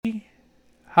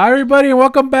Hi, everybody, and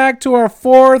welcome back to our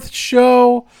fourth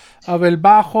show of El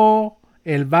Valle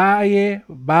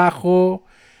Bajo.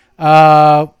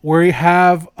 We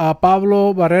have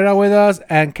Pablo Barrera with us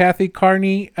and Kathy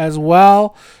Carney as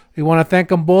well. We want to thank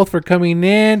them both for coming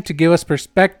in to give us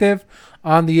perspective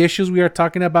on the issues we are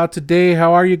talking about today.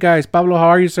 How are you guys? Pablo, how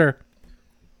are you, sir?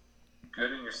 Good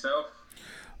in yourself?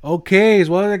 Okay, as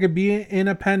well as I could be in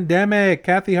a pandemic.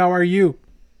 Kathy, how are you?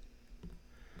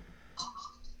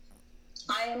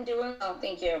 I am doing well,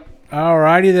 thank you.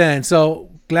 Alrighty then. So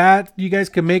glad you guys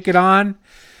can make it on.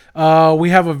 We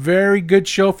have a very good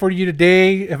show for you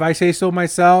today, if I say so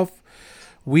myself.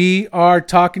 We are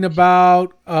talking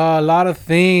about a lot of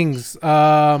things.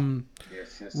 Yes,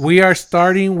 yes, We are yes.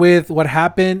 starting with what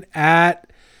happened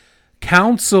at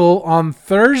council on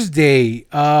Thursday.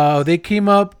 They came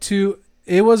up to,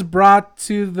 it was brought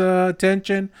to the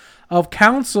attention of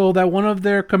council that one of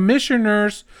their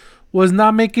commissioners was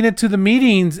not making it to the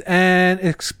meetings, and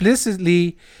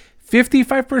explicitly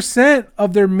 55%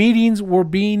 of their meetings were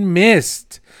being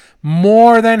missed.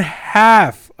 More than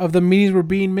half of the meetings were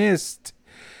being missed.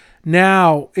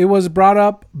 Now, it was brought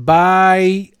up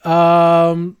by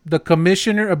the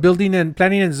commissioner of building and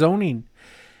planning and zoning.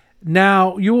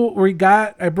 Now,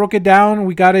 I broke it down.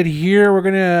 We got it here. We're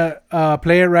gonna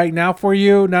play it right now for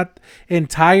you, not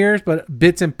entires, but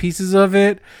bits and pieces of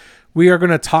it. We are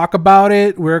gonna talk about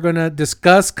it. We're gonna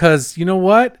discuss, because you know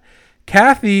what,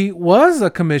 Kathy was a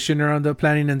commissioner on the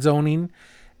planning and zoning,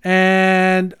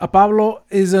 and Pablo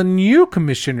is a new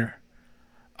commissioner.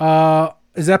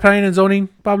 Is that planning and zoning,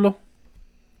 Pablo?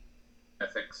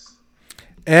 Ethics.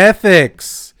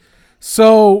 Ethics.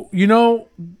 So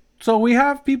so we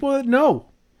have people that know.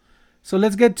 So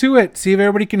let's get to it. See if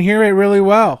everybody can hear it really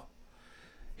well.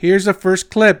 Here's the first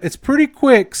clip. It's pretty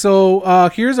quick. So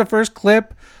here's the first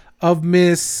clip of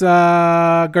Miss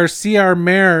Garcia, our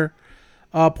mayor,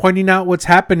 pointing out what's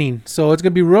happening. So it's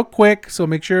gonna be real quick. So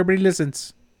make sure everybody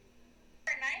listens.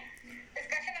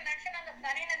 Discussion and action on the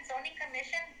Planning and Zoning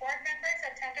Commission board members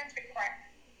attendance report.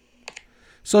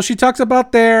 So she talks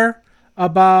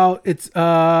about its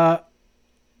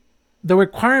the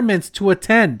requirements to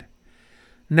attend.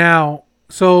 Now,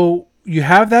 so you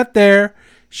have that there.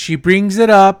 She brings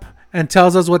it up and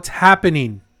tells us what's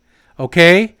happening.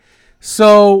 Okay?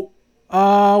 So,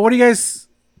 what do you guys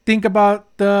think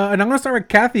about the. And I'm going to start with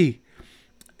Kathy.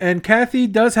 And Kathy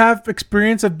does have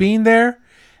experience of being there.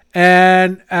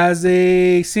 And as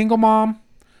a single mom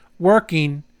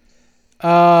working,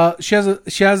 she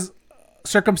has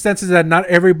circumstances that not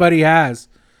everybody has.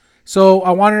 So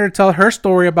I wanted her to tell her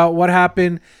story about what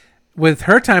happened with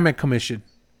her time at commission.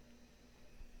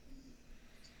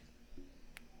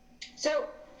 So,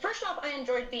 first off, I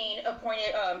enjoyed being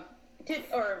appointed,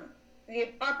 or the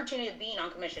opportunity of being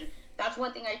on commission. That's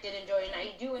one thing I did enjoy, and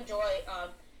I do enjoy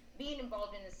being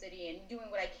involved in the city and doing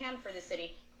what I can for the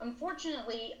city.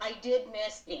 Unfortunately, I did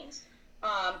miss things.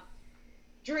 Um,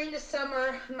 During the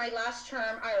summer, my last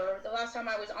term, or the last time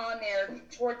I was on there,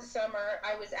 toward the summer,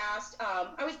 I was asked,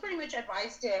 I was pretty much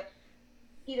advised to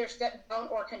either step down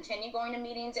or continue going to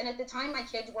meetings. And at the time, my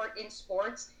kids were in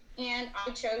sports, and I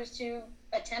chose to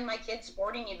attend my kids'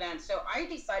 sporting events. So I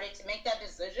decided to make that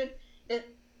decision to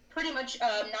pretty much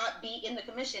not be in the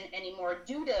commission anymore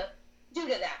due to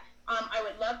that. I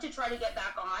would love to try to get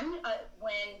back on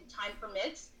when time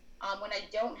permits, when I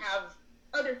don't have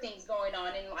other things going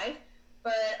on in life.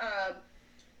 But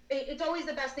it's always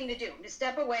the best thing to do to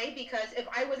step away, because if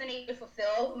I wasn't able to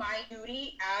fulfill my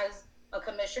duty as a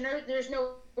commissioner, there's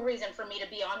no reason for me to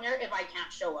be on there if I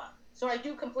can't show up. So I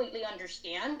do completely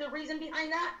understand the reason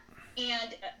behind that,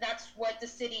 and that's what the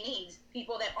city needs: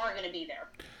 people that are going to be there.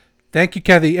 Thank you,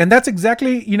 Kathy. And that's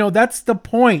exactly, that's the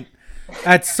point.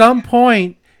 At some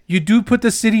point, you do put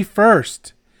the city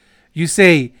first. You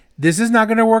say, this is not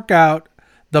going to work out.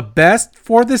 The best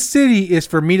for the city is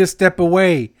for me to step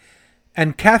away.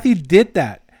 And Kathy did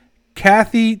that.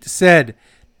 Kathy said,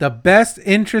 the best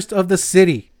interest of the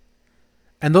city.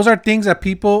 And those are things that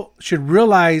people should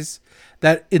realize,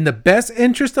 that in the best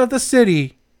interest of the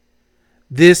city,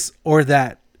 this or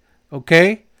that.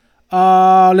 Okay?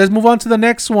 Let's move on to the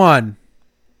next one.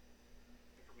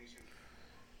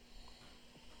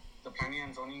 The Planning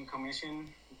and Zoning Commission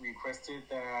requested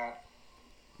that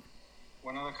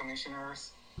one of the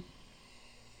commissioners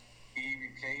be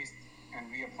replaced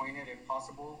and reappointed if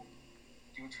possible,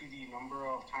 due to the number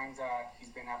of times that he's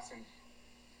been absent.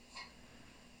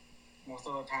 Most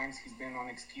of the times he's been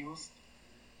unexcused.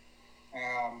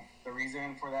 The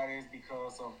reason for that is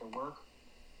because of the work.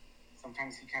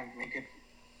 Sometimes he can't make it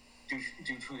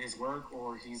due to his work,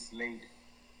 or he's late.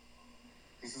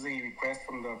 This is a request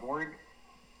from the board.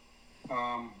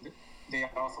 They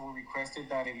also requested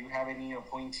that if you have any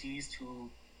appointees to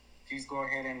please go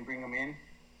ahead and bring them in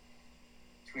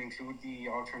to include the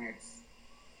alternates.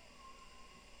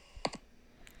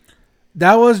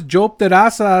 That was Job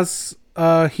Terrazas.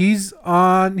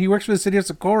 He works for the City of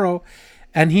Socorro,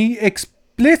 and he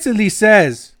explicitly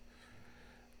says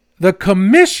the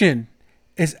commission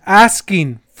is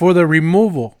asking for the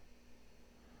removal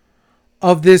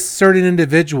of this certain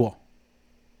individual.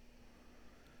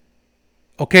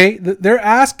 Okay, they're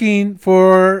asking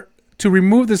to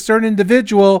remove this certain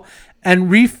individual and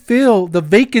refill the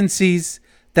vacancies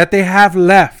that they have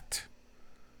left.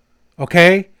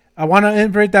 Okay, I want to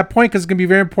iterate that point because it's going to be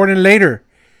very important later.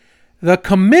 The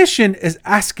commission is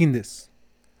asking this.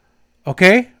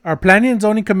 Okay, our planning and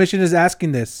zoning commission is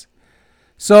asking this.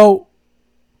 So,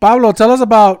 Pablo, tell us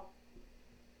about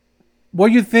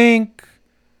what you think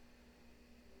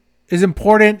is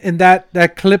important in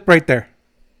that clip right there.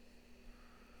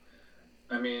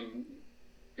 I mean,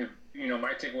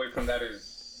 my takeaway from that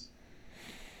is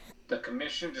the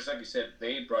commission, just like you said,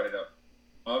 they brought it up.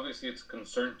 Obviously, it's a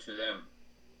concern to them.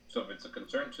 So if it's a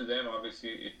concern to them, obviously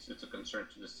it's a concern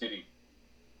to the city.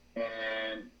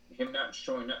 And him not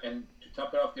showing up, and to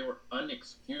top it off, they were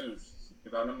unexcused,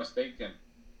 if I'm not mistaken.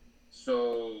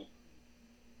 So,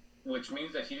 which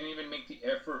means that he didn't even make the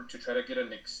effort to try to get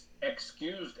an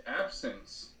excused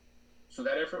absence. So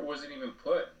that effort wasn't even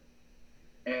put.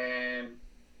 And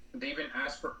they even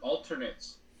asked for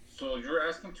alternates. So you're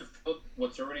asking to fill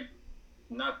what's already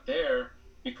not there,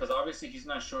 because obviously he's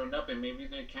not showing up, and maybe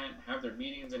they can't have their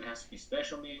meetings and it has to be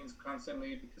special meetings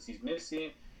constantly because he's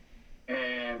missing,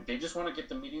 and they just want to get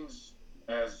the meetings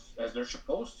as they're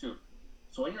supposed to.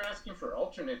 So when you're asking for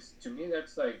alternates, to me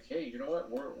that's like, hey, you know what?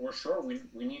 We're short. We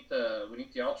need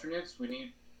the alternates. We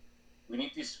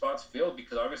need these spots filled,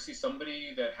 because obviously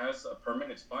somebody that has a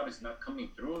permanent spot is not coming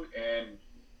through. And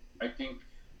I think,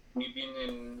 me being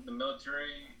in the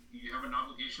military, you have an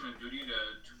obligation and duty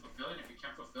to fulfill it. If you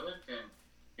can't fulfill it, then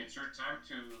it's your time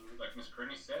to, like Ms.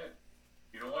 Kearney said,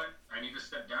 you know what? I need to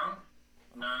step down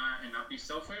and not be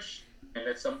selfish, and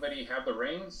let somebody have the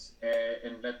reins,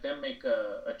 and let them make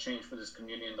a change for this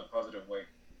community in the positive way.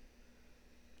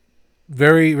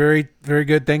 Very, very, very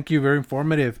good. Thank you. Very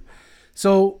informative.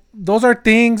 So those are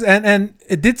things, and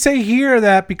it did say here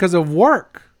that because of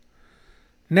work.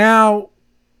 Now,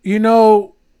 we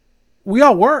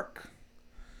all work.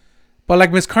 But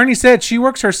like Ms. Kearney said, she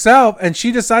works herself, and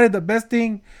she decided the best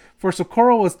thing for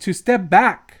Socorro was to step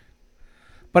back.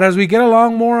 But as we get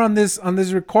along more on this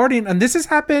recording, and this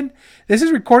is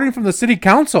recording from the city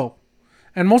council.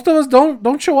 And most of us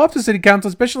don't show up to city council,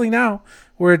 especially now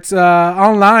where it's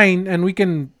online, and we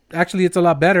can, actually it's a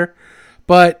lot better.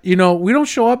 But, we don't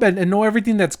show up and know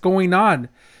everything that's going on.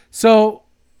 So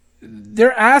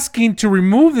they're asking to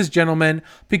remove this gentleman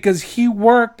because he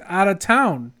worked out of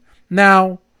town.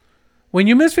 Now, when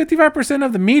you miss 55%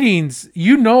 of the meetings,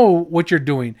 you know what you're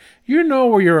doing. You know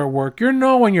where you're at work. You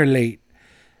know when you're late.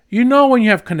 You know when you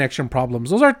have connection problems.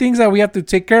 Those are things that we have to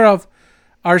take care of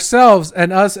ourselves,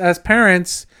 and us as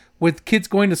parents with kids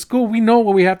going to school. We know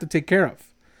what we have to take care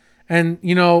of. And,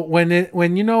 when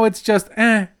it's just,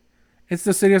 it's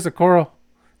the City of Socorro.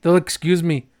 They'll excuse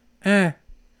me.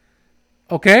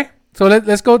 Okay, so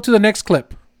let's go to the next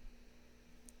clip.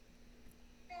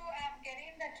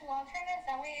 Getting the two alternates,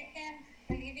 that way it can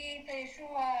alleviate the issue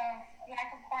of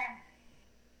lack of quorum.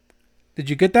 Did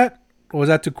you get that? Or was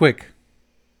that too quick?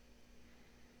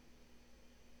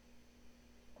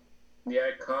 Yeah,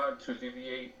 I caught to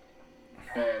alleviate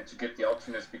and to get the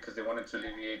alternates, because they wanted to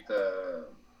alleviate the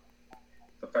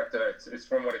fact that it's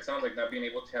from what it sounds like, not being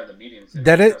able to have the meetings.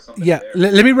 That is, yeah.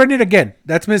 Let me run it again.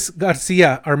 That's Miss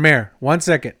Garcia, our mayor. 1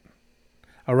 second.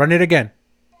 I'll run it again.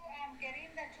 Getting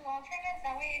the two alternates,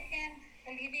 that way it can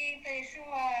alleviate the issue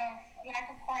of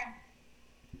lack of quorum.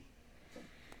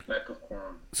 Lack of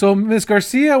quorum. So Miss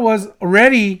Garcia was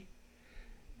ready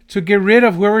to get rid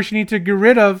of whoever she needed to get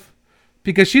rid of,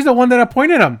 because she's the one that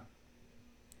appointed him.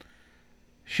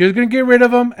 She was going to get rid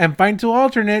of him and find two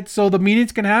alternates so the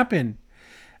meetings can happen.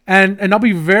 And I'll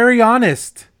be very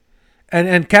honest,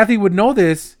 and Kathy would know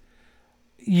this.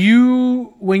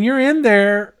 When you're in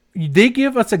there, they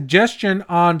give a suggestion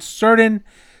on certain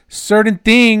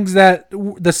things that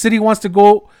the city wants to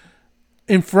go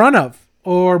in front of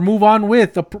or move on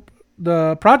with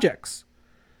the projects,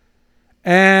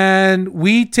 and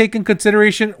we take in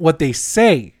consideration what they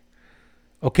say.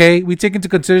 Okay, we take into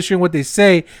consideration what they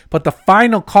say, but the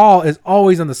final call is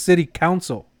always on the city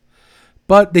council.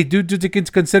 But they do take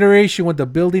into consideration what the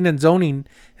building and zoning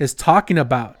is talking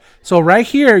about. So right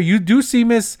here, you do see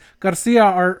Miss Garcia,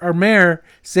 our mayor,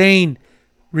 saying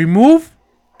remove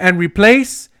and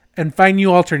replace and find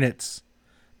new alternates.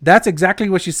 That's exactly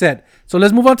what she said. So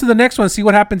let's move on to the next one. See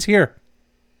what happens here.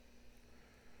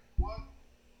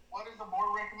 What is the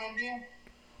board recommending?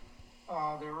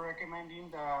 They're recommending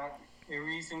that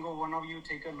every single one of you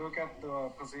take a look at the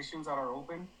positions that are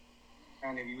open,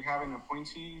 and if you have an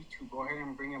appointee, to go ahead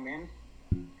and bring them in,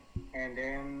 and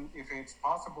then if it's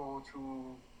possible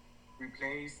to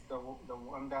replace the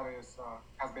one that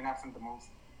has been absent the most.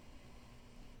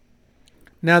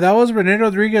 Now that was Rene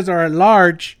Rodriguez, our at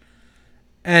large,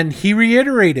 and he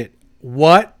reiterated,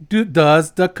 what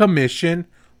does the commission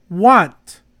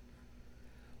want?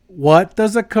 What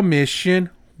does the commission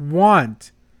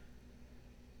want?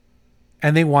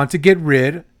 And they want to get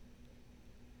rid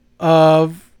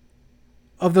of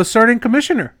the certain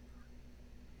commissioner,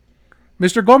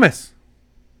 Mr. Gomez.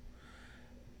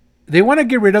 They want to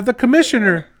get rid of the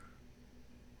commissioner.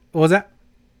 What was that?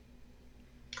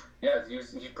 Yeah,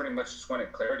 he pretty much just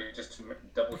wanted clarity, just to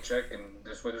double check, and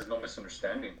this way there's no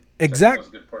misunderstanding. Exactly. That was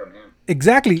a good part on him.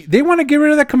 Exactly. They want to get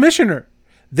rid of the commissioner.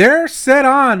 They're set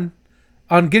on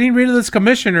getting rid of this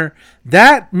commissioner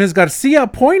that Ms. Garcia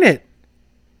appointed.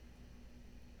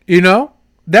 You know,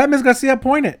 that Ms. Garcia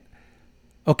appointed.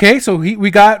 Okay, so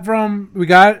we got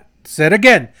said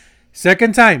again,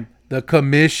 second time, the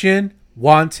commission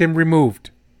wants him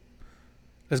removed.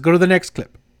 Let's go to the next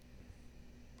clip.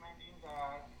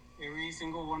 Every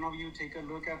single one of you take a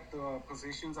look at the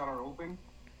positions that are open,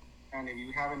 and if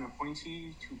you have an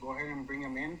appointee, to go ahead and bring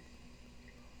them in,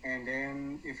 and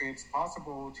then if it's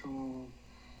possible to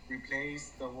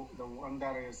replace the one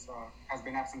that has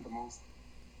been absent the most.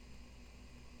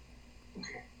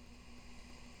 Okay.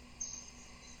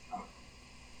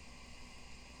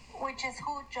 Which is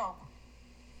who job?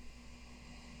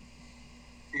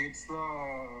 It's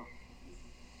the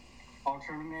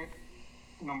alternate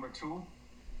number 2.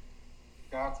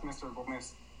 That's Mr.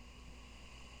 Gomez.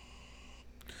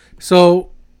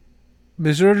 So,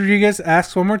 Mr. Rodriguez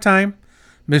asks one more time.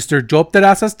 Mr. Job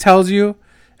Terrazas tells you,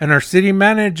 and our city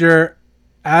manager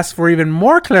asks for even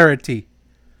more clarity.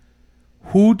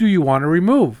 Who do you want to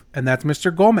remove? And that's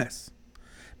Mr. Gomez.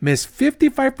 Missed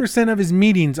 55% of his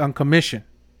meetings on commission.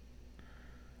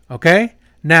 Okay?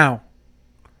 Now,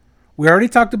 we already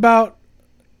talked about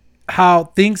how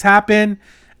things happen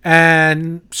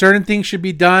and certain things should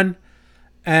be done.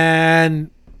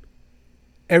 And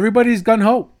everybody's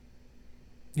gung-ho.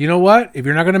 You know what? If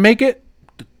you're not going to make it,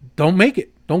 don't make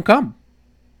it. Don't come.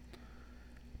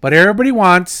 But everybody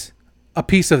wants a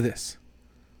piece of this.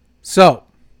 So,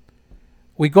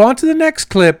 we go on to the next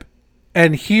clip,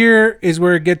 and here is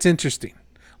where it gets interesting.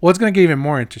 Well, it's going to get even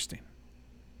more interesting.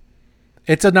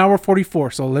 It's an hour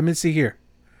 44, so let me see here.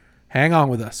 Hang on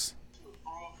with us.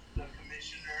 The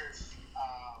commissioner's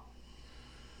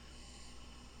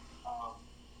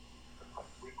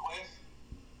request.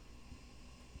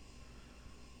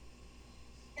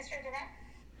 Mr. Durant?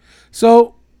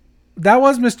 So that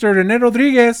was Mr. Rene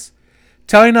Rodriguez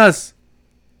telling us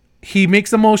he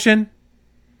makes a motion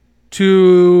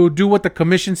to do what the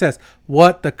commission says.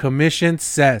 What the commission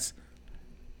says.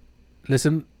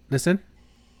 Listen. I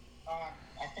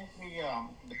think we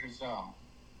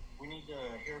need to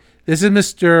hear This is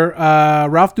Mr.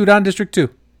 Ralph Duran, District 2.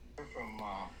 from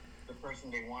the person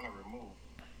they want to remove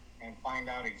and find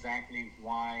out exactly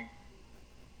why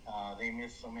they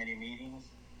missed so many meetings.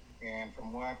 And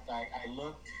from what I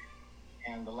looked,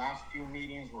 and the last few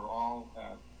meetings were all,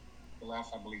 the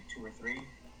last, I believe, 2 or 3,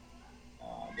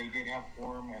 they did have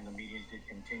quorum and the meetings did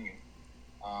continue.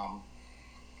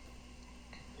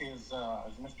 Is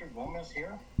Mr. Gomez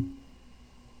here?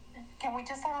 Can we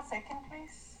just have a second,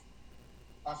 please?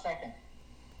 A second.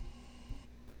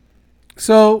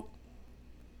 So,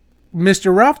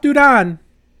 Mr. Ralph Duran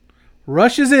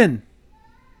rushes in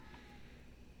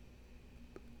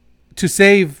to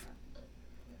say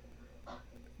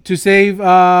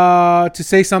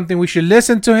something. We should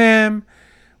listen to him.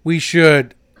 We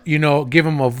should, give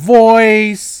him a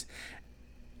voice.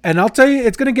 And I'll tell you,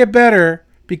 it's going to get better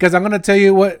because I'm going to tell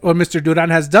you what Mr. Duran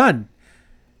has done.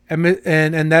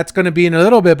 And that's going to be in a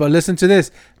little bit, but listen to this.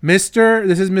 This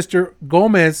is Mr.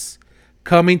 Gomez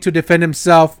coming to defend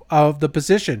himself of the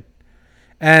position.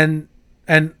 And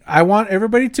I want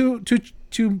everybody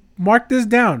to mark this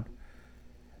down.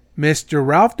 Mr.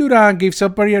 Ralph Duran gave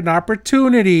somebody an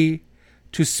opportunity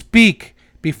to speak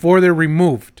before they're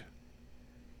removed.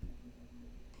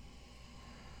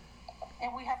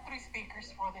 And we have 3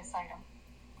 speakers for this item.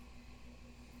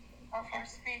 Our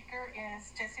first speaker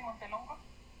is Jesse Montelongo.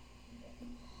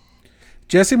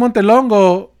 Jesse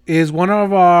Montelongo is one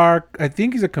of our, I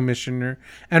think he's a commissioner,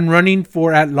 and running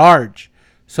for at large.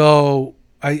 So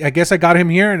I guess I got him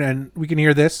here, and we can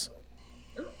hear this.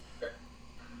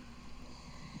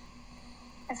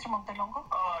 Mr. Montelongo?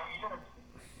 Yes.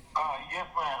 Yes,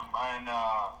 ma'am.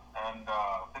 And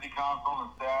city council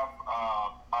and staff,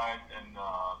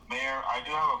 mayor, I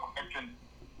do have a question.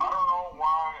 I don't know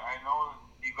why. I know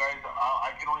you guys.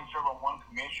 I can only serve on one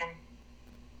commission,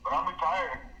 but I'm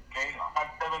retired. Okay,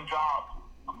 I have 7 jobs.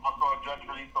 I'm also a judge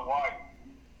for Lisa White.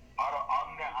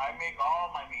 I make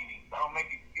all my meetings. I don't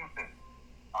make excuses.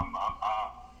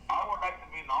 I would like to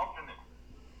be an alternate.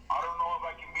 I don't know if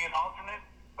I can be an alternate,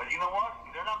 but you know what?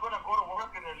 They're not going to go to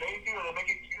work and they're lazy or they make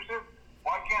excuses.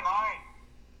 Why can't I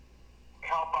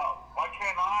help out? Why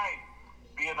can't I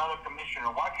be another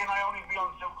commissioner? Why can't I only be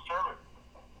on civil service?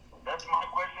 That's my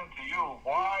question to you.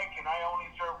 Why can I only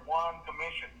serve one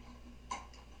commission?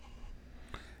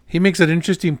 He makes an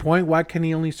interesting point. Why can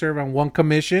he only serve on one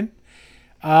commission?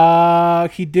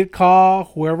 He did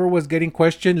call whoever was getting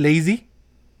questioned lazy.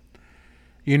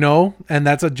 And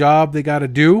that's a job they got to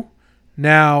do.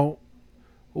 Now,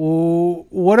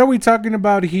 what are we talking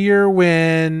about here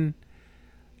when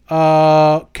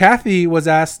Kathy was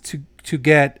asked to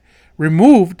get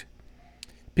removed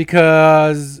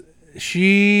because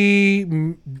she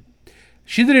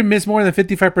didn't miss more than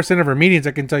 55% of her meetings?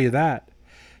 I can tell you that.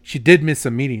 She did miss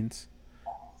some meetings.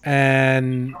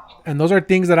 And those are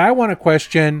things that I want to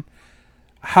question.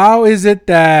 How is it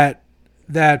that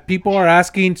people are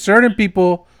asking certain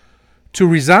people to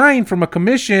resign from a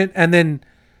commission, and then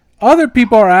other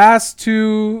people are asked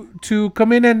to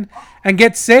come in and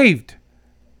get saved?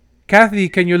 Kathy,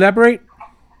 can you elaborate?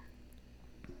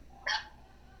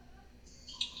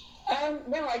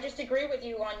 No, I just agree with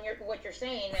you on what you're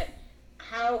saying. That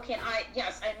how can I?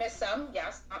 Yes, I missed some.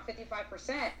 Yes, not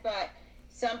 55%, but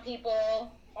some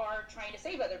people are trying to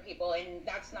save other people, and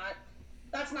that's not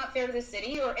fair to the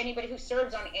city or anybody who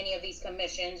serves on any of these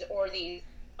commissions or these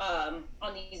on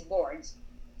these boards.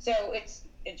 So it's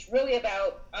really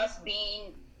about us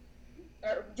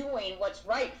doing what's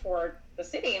right for the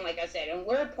city. And like I said, and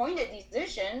we're appointed these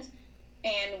positions,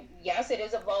 and yes, it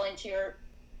is a volunteer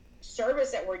service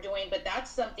that we're doing, but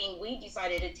that's something we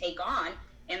decided to take on,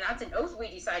 and that's an oath we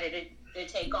decided to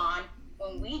take on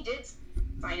when we did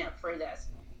sign up for this.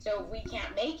 So if we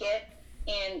can't make it,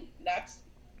 and that's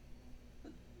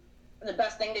the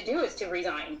best thing to do is to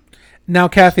resign. Now,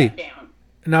 Kathy,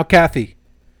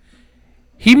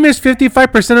 he missed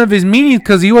 55% of his meetings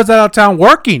because he was out of town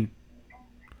working.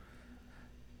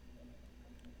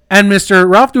 And Mr.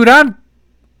 Ralph Duran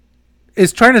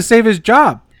is trying to save his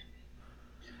job.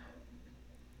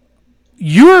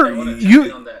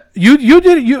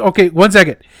 Okay, 1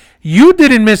 second. You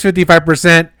didn't miss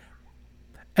 55%,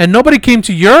 and nobody came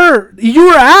to you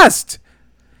were asked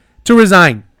to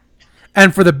resign.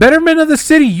 And for the betterment of the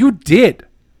city, you did.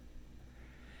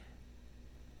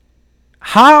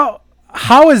 How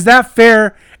is that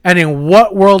fair? And in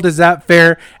what world is that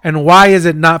fair? And why is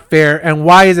it not fair? And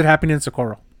why is it happening in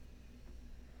Socorro?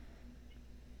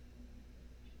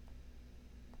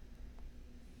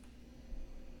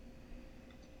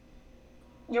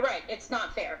 You're right. It's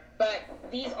not fair. But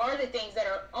these are the things that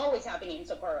are always happening in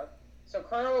Socorro.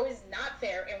 Socorro is not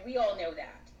fair, and we all know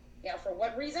that. Now, for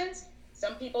what reasons?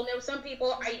 Some people know, some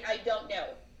people I don't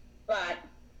know. But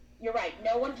you're right.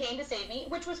 No one came to save me,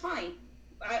 which was fine.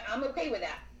 I'm okay with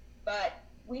that. But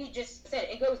we just said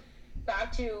it goes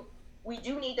back to we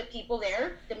do need the people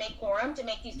there to make quorum, to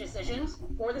make these decisions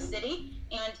for the city.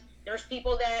 And there's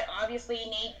people that obviously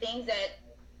need things that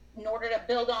in order to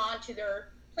build on to their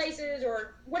places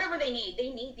or whatever they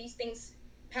need these things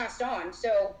passed on.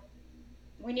 So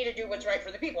we need to do what's right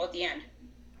for the people at the end.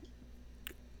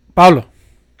 Paulo.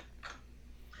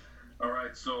 All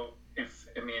right. So if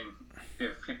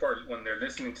people are, when they're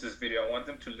listening to this video, I want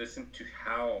them to listen to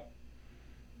how,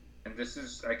 and this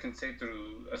is, I can say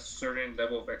through a certain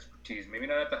level of expertise, maybe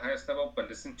not at the highest level, but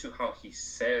listen to how he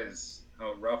says,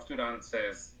 how Ralph Duran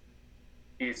says,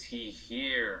 is he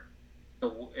here?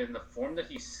 In the form that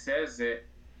he says it,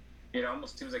 it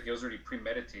almost seems like it was already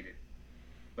premeditated.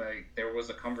 Like there was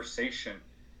a conversation.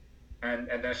 And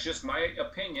that's just my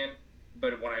opinion.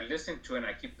 But when I listened to it, and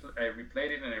I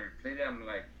replayed it, I'm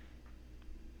like,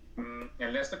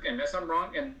 unless I'm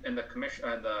wrong, and the commission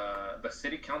and the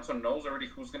city council knows already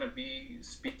who's gonna be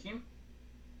speaking.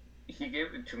 He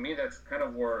gave it to me. That's kind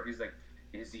of where he's like,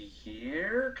 is he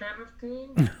here, kind of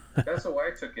thing. That's how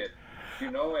I took it,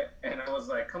 and I was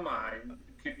like, come on,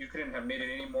 you couldn't have made it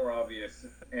any more obvious.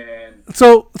 And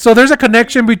so there's a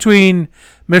connection between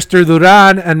Mr.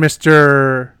 Duran and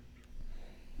Mr.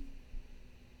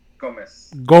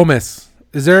 Gomez.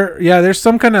 Is there? Yeah, there's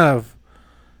some kind of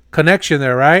connection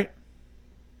there, right?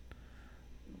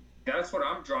 That's what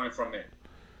I'm drawing from it.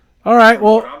 All right.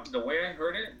 Well, the way I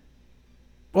heard it,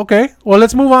 Okay. Well,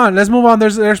 let's move on. Let's move on.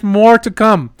 There's more to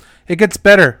come. It gets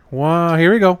better. Wow.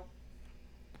 Here we go.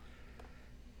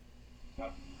 Yeah,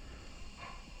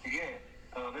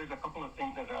 there's a couple of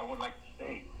things that I would like to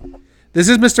say. This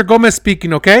is Mr. Gomez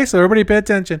speaking. Okay, so everybody pay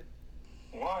attention.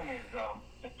 One is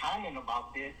the timing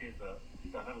about this is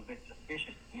a little bit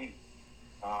suspicious to me,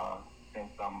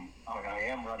 since I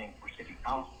am running for city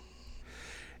council.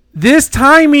 This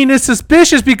timing is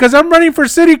suspicious because I'm running for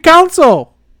city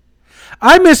council.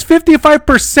 I missed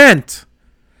 55%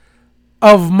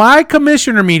 of my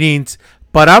commissioner meetings,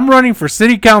 but I'm running for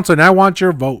city council and I want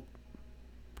your vote.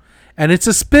 And it's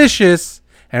suspicious.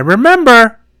 And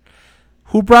remember,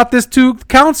 who brought this to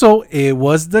council? It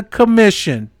was the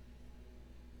commission.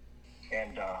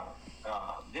 And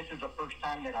this is the first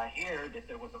time that I hear that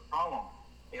there was a problem.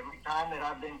 Every time that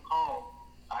I've been called,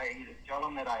 I either tell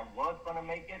them that I was going to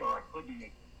make it or I couldn't make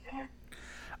it. And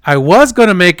I was going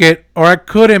to make it or I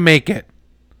couldn't make it.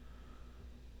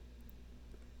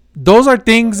 Those are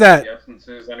things that The absence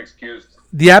is unexcused.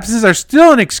 the absences are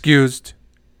still unexcused.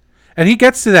 And he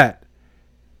gets to that.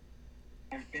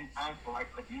 there's been times where I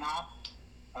could not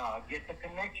get the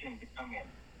connection to come in.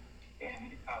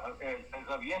 And as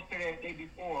of yesterday, the day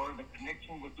before, the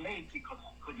connection was late because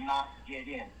I could not get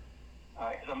in.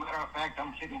 As a matter of fact,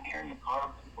 I'm sitting here in the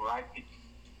car where I could,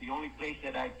 the only place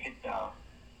that I could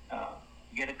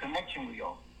get a connection with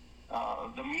y'all.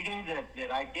 The meetings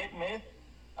that I did miss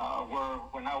were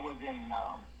when I was in.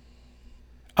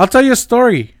 I'll tell you a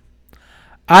story.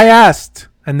 I asked,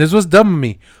 and this was dumb of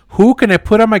me, who can I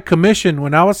put on my commission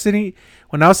when I was city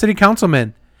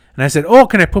councilman? And I said, oh,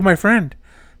 can I put my friend?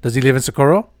 Does he live in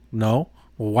Socorro? No.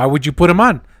 Well, why would you put him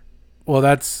on? Well,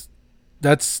 that's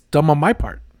dumb on my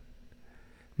part.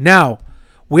 Now,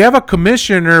 we have a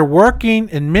commissioner working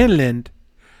in Midland,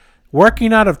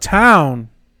 working out of town,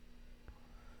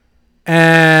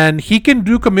 and he can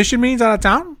do commission meetings out of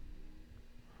town?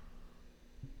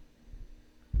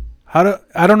 I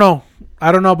don't know.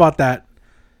 I don't know about that.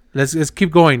 Let's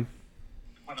keep going.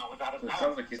 When I was out of It town.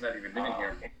 sounds like he's not even living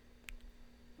here.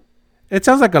 It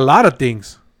sounds like a lot of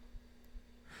things.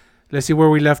 Let's see where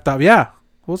we left off. Yeah,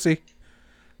 we'll see.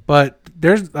 But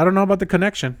I don't know about the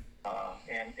connection.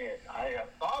 And I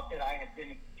thought that I had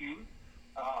been excused.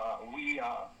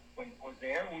 When I was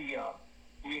there,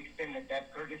 we extended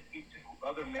that courtesy to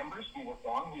other members who were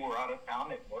gone, who were out of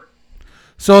town at work.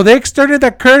 So they extended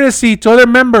that courtesy to other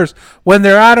members when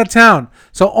they're out of town.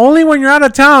 So only when you're out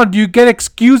of town do you get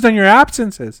excused on your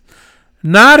absences.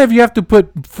 Not if you have to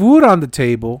put food on the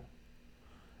table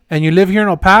and you live here in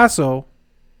El Paso.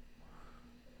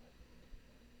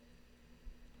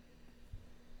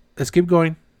 Let's keep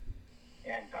going.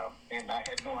 And I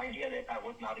had no idea that I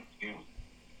was not excused.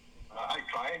 I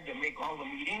tried to make all the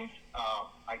meetings.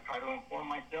 I try to inform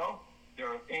myself. There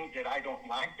are things that I don't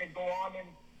like that go on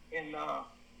in the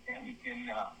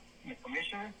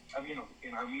commission,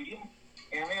 in our meetings,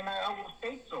 and then I will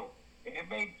state so. It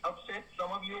may upset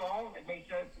some of you all. It may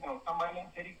upset somebody in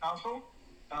city council.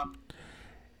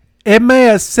 It may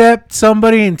upset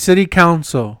somebody in city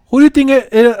council. Who do you think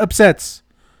it upsets?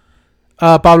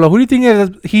 Pablo, who do you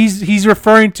think he's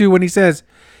referring to when he says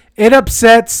it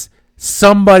upsets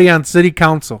somebody on city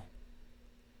council?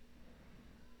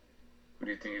 Who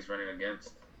do you think he's running against?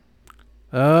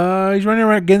 He's running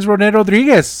against Rene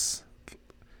Rodriguez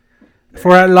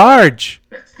for at large.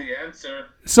 That's the answer.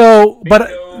 So, but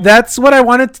Bingo. that's what I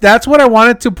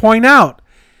wanted to point out.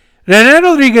 Rene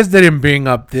Rodriguez didn't bring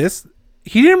up this.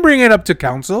 He didn't bring it up to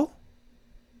council.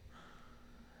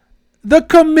 The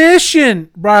commission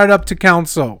brought it up to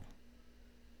council.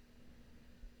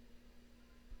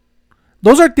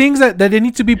 Those are things that they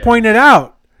need to be pointed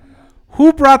out.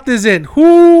 Who brought this in?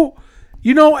 Who,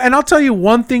 and I'll tell you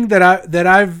one thing that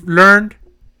I've learned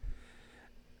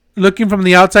looking from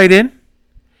the outside in.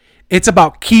 It's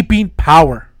about keeping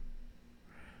power.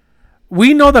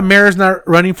 We know the mayor is not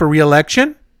running for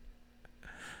re-election.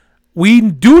 We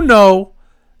do know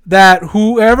that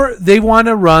whoever they want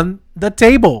to run the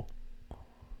table,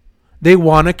 they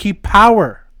want to keep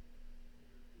power.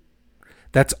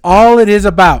 That's all it is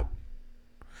about.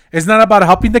 It's not about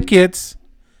helping the kids.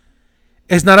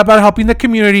 It's not about helping the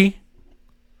community.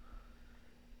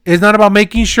 It's not about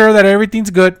making sure that everything's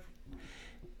good.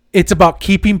 It's about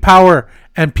keeping power.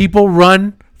 And people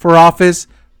run for office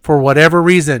for whatever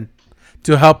reason.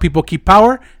 To help people keep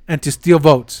power and to steal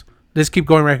votes. Let's keep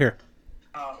going right here.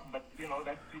 But that's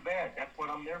too bad. That's what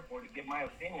I'm there for, to give my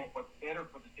opinion. What's better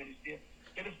for the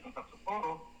citizens of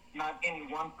Socorro, not any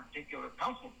one particular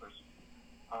council person.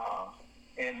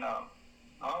 And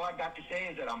all I got to say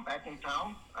is that I'm back in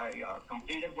town. I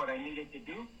completed what I needed to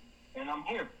do, and I'm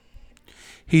here.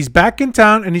 He's back in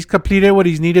town and he's completed what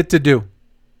he's needed to do.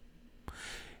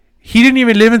 He didn't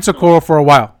even live in Socorro for a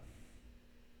while.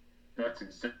 That's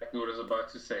exactly what I was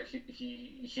about to say.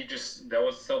 He just, that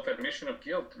was self-admission of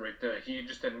guilt right there. He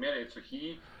just admitted. So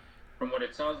from what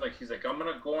it sounds like, he's like, I'm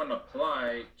going to go and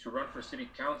apply to run for city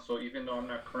council even though I'm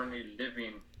not currently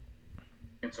living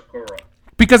in Socorro.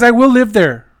 Because I will live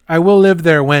there. I will live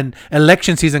there when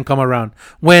election season come around.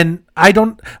 When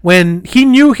he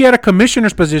knew he had a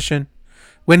commissioner's position,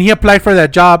 when he applied for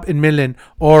that job in Midland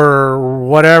or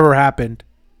whatever happened.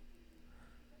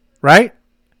 Right?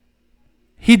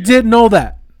 He did know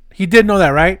that. He did know that,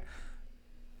 right?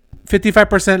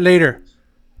 55% later.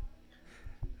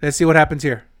 Let's see what happens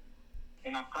here.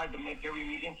 And I've tried to make every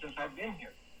meeting since I've been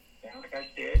here. And like I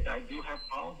said, I do have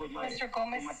problems with my, Mr.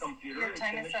 Gomez, with my computer. your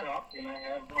time is up. And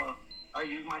I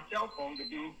use my cell phone to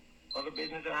do other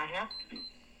business that I have to do.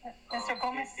 Mr.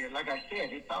 Gomez. Like I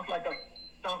said, it sounds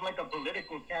like a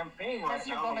political campaign right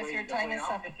now. Mr. Gomez, your time is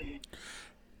up.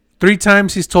 3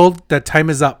 times he's told that time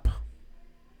is up.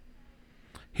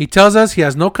 He tells us he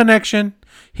has no connection.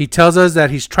 He tells us that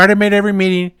he's tried to make every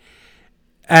meeting,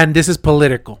 and this is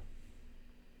political.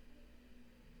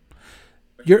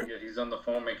 He's on the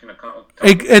phone making a call.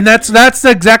 And that's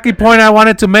the exactly point I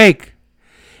wanted to make.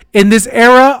 In this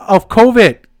era of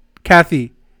COVID,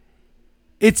 Kathy,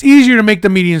 it's easier to make the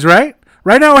meetings, right?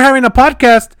 Right now we're having a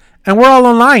podcast, and we're all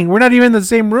online. We're not even in the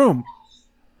same room.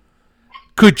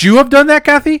 Could you have done that,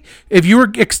 Kathy? If you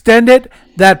were extended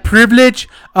that privilege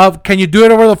of, can you do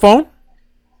it over the phone?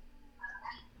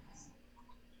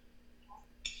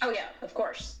 Oh yeah, of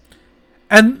course.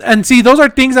 And see, those are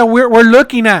things that we're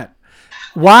looking at.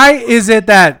 Why is it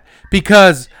that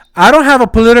because I don't have a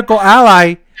political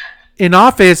ally in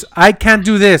office, I can't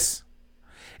do this?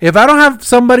 If I don't have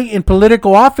somebody in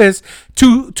political office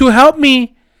to help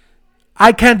me,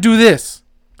 I can't do this.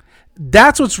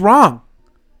 That's what's wrong.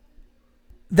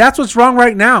 That's what's wrong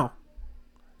right now.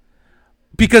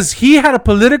 Because he had a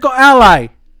political ally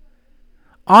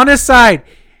on his side.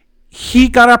 He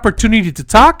got opportunity to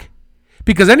talk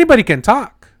because anybody can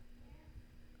talk.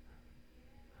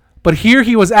 But here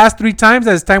he was asked 3 times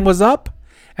as his time was up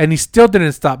and he still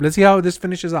didn't stop. Let's see how this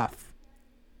finishes off.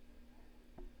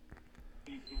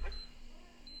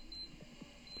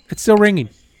 It's still ringing.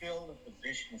 Fill the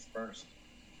positions first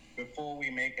before we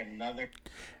make another.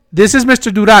 This is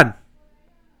Mr. Duran.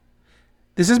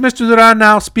 This is Mr. Duran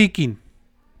now speaking.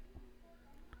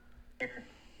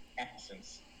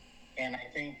 Absence. And I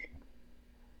think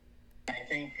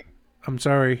I'm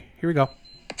sorry. Here we go.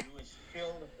 do is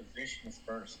fill the positions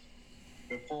first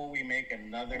before we make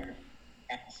another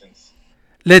absence.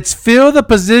 Let's fill the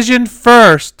position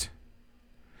first.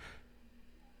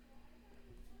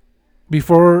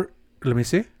 Before, let me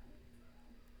see.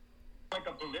 Like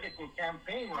a political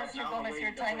campaign right Mr. now. Gomez,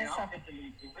 your time is up.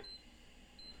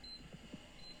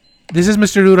 This is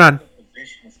Mr. Duran.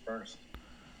 Positions first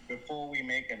before we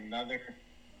make another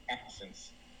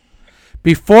absence.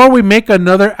 Before we make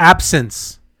another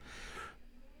absence.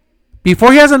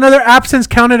 Before he has another absence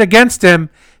counted against him,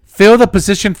 fill the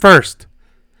position first.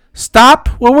 Stop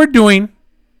what we're doing.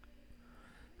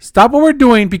 Stop what we're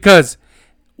doing because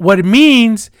what it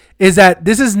means is that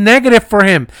this is negative for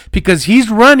him because he's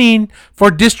running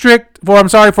for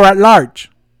at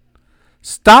large.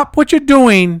 Stop what you're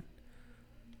doing.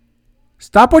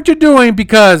 Stop what you're doing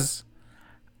because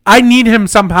I need him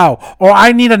somehow or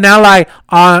I need an ally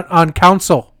on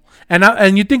council.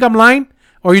 And you think I'm lying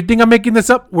or you think I'm making this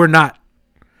up? We're not.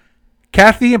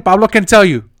 Kathy and Pablo can tell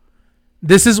you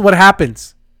this is what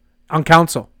happens on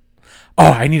council.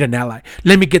 Oh, I need an ally.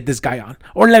 Let me get this guy on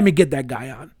or let me get that guy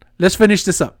on. Let's finish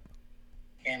this up.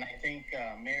 And I think,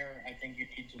 Mayor, I think you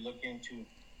need to look into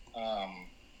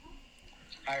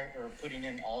putting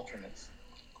in alternates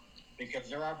because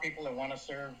there are people that want to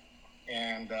serve,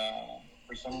 and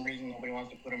for some reason nobody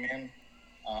wants to put them in.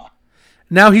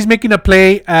 Now he's making a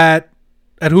play at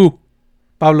who,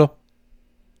 Pablo?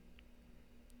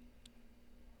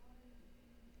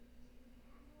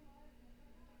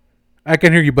 I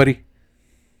can hear you, buddy.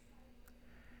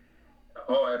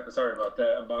 Oh, sorry about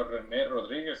that. About Rene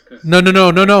Rodriguez.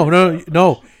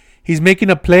 No. He's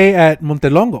making a play at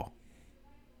Montelongo.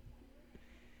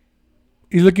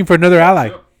 He's looking for another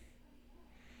ally.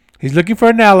 He's looking for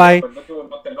an ally. But look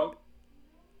at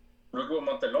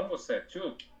what Montelongo said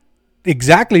too.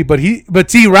 Exactly, but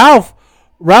see, Ralph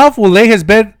will lay his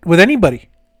bet with anybody.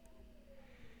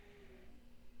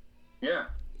 Yeah.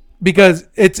 Because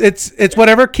it's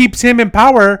whatever keeps him in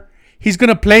power. He's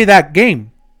gonna play that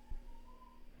game.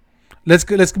 Let's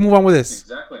move on with this.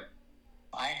 Exactly.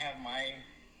 I have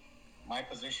my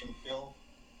position filled.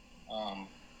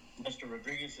 Mr.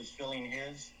 Rodriguez is filling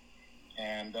his,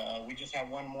 and we just have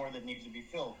one more that needs to be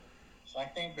filled. So I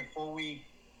think before we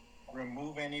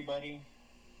remove anybody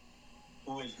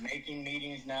who is making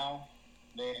meetings now,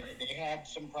 they had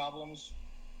some problems.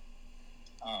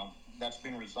 That's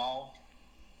been resolved.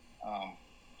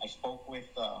 I spoke with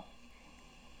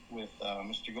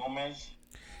Mr. Gomez.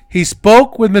 He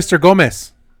spoke with Mr.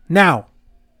 Gomez. Now,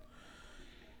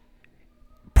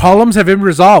 problems have been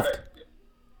resolved.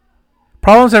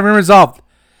 Problems have been resolved.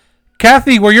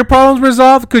 Kathy, were your problems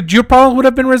resolved? Could your problems would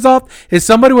have been resolved if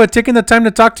somebody would have taken the time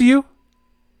to talk to you?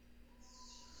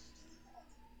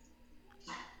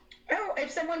 Oh, if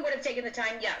someone would have taken the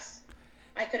time, yes.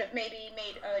 I could have maybe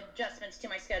made adjustments to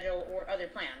my schedule or other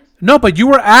plans. No, but you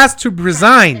were asked to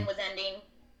resign. Was ending.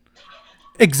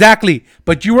 Exactly.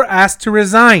 But you were asked to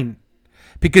resign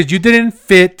because you didn't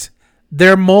fit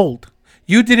their mold.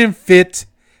 You didn't fit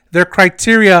their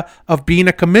criteria of being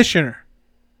a commissioner.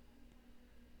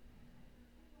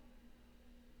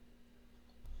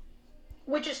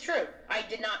 Which is true. I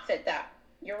did not fit that.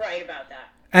 You're right about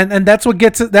that. And that's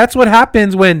what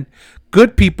happens when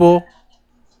good people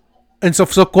in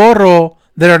Socorro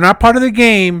that are not part of the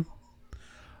game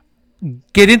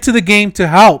get into the game to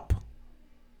help.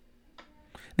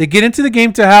 They get into the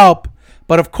game to help,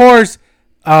 but of course,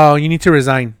 you need to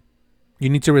resign. You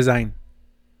need to resign.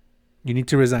 You need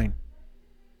to resign.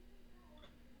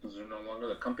 Because you're no longer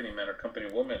the company man or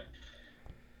company woman.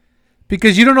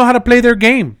 Because you don't know how to play their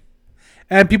game.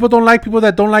 And people don't like people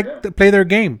that don't like to play their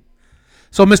game.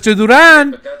 So Mr.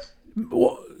 Duran,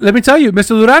 let me tell you, Mr.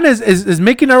 Duran is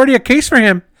making already a case for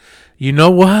him. You know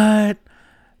what?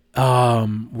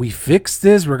 We fixed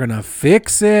this. We're going to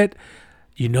fix it.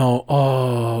 And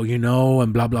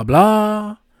blah, blah,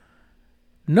 blah.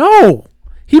 No.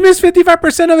 He missed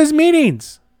 55% of his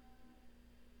meetings.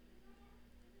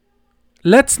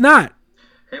 Let's not.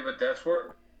 Hey, but that's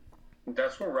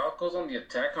where Ralph goes on the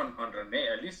attack on Rene.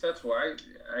 At least that's why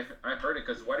I heard it.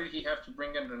 Because why did he have to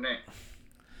bring in Rene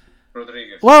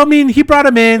Rodriguez? Well, I mean, he brought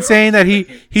him in saying that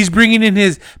he's bringing in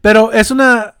his... Pero es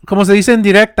una, como se dice en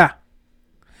directa.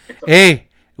 Hey,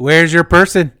 where's your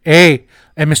person? Hey,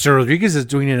 and Mr. Rodriguez is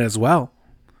doing it as well.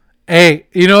 Hey,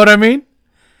 you know what I mean?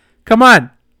 Come on.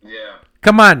 Yeah.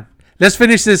 Come on. Let's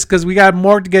finish this because we got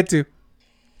more to get to.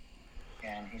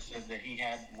 And he says that he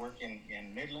had work in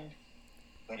Midland,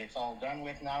 but it's all done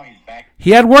with now. He's back.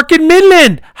 He had work in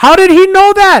Midland. How did he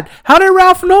know that? How did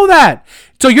Ralph know that?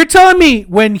 So you're telling me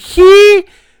when he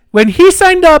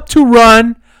signed up to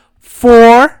run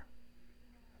for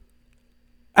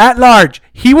at large,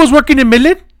 he was working in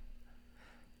Midland?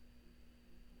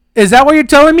 Is that what you're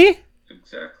telling me?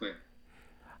 Exactly.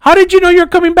 How did you know you're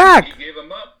coming back? He gave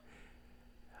him up.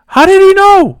 How did he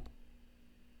know?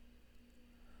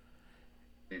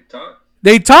 They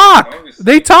talk.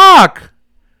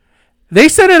 They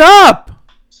set it up.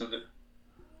 So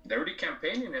they're already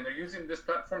campaigning, and they're using this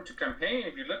platform to campaign.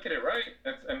 If you look at it right,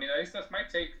 at least that's my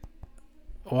take.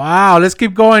 Wow. Let's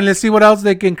keep going. Let's see what else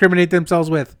they can incriminate themselves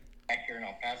with. Back here in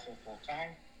El Paso full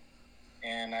time,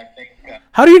 and I think.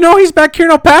 How do you know he's back here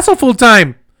in El Paso full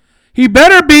time? He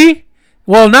better be.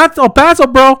 Well, not El Paso,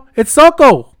 bro. It's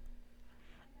Soco.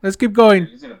 Let's keep going.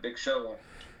 He's in a big show.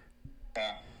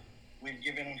 We've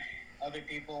given other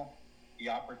people the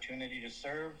opportunity to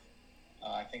serve.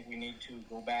 I think we need to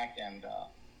go back and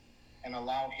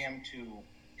allow him to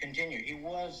continue. He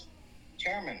was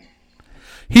chairman.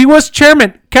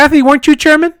 Kathy, weren't you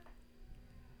chairman?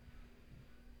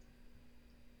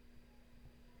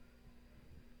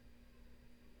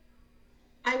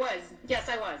 I was. Yes,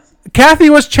 I was. Kathy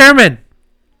was chairman.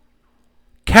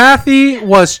 Kathy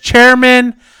was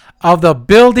chairman of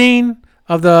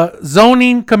the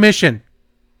zoning commission.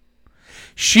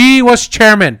 She was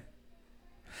chairman.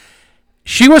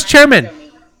 She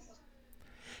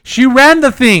ran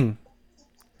the thing.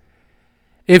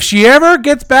 If she ever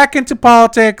gets back into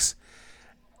politics,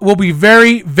 we'll be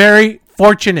very, very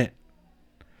fortunate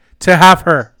to have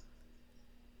her.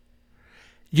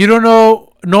 You don't know.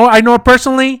 No, I know her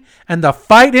personally, and the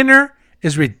fight in her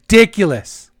is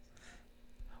ridiculous.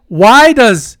 Why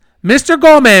does Mr.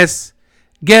 Gomez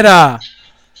get a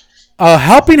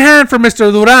helping hand from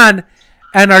Mr. Duran,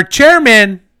 and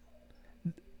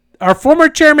our former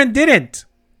chairman didn't?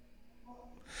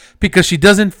 Because she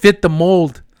doesn't fit the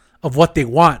mold of what they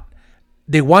want.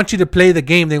 They want you to play the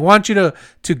game. They want you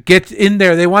to get in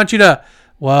there. They want you to,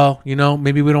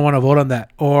 maybe we don't want to vote on that,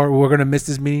 or we're going to miss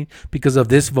this meeting because of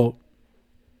this vote.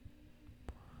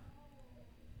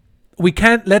 We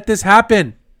can't let this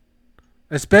happen,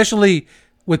 especially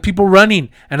with people running.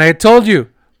 And I told you,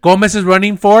 Gomez is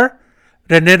running for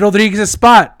Rene Rodriguez's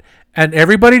spot. And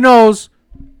everybody knows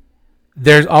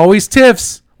there's always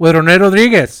tiffs with Rene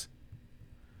Rodriguez.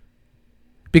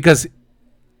 Because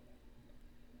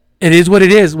it is what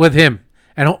it is with him.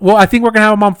 And, well, I think we're going to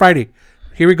have him on Friday.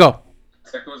 Here we go.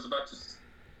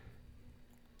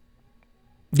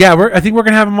 Yeah, I think we're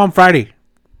going to have him on Friday.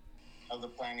 Of the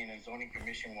Planning and Zoning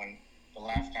Commission when the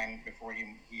last time before he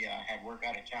had work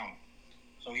out of town.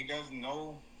 So he does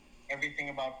know everything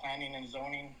about planning and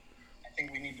zoning. I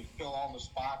think we need to fill all the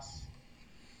spots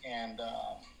and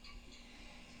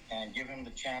give him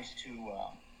the chance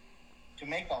to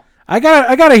make all. I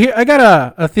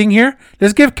got a thing here.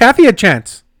 Let's give Kathy a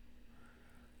chance.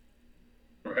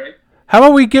 Right? How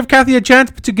about we give Kathy a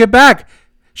chance to get back?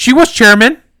 She was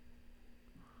chairman.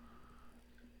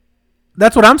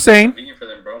 That's what I'm saying. For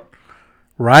them, bro.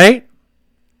 Right?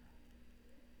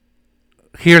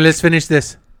 Here, let's finish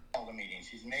this. All the meetings.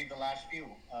 He's made the last few.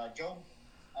 Joe,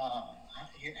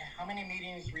 how many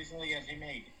meetings recently has he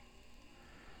made?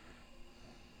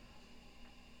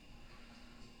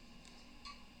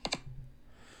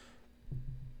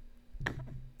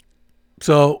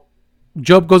 So,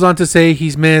 Job goes on to say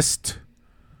he's missed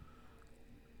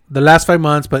the last 5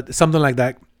 months, but something like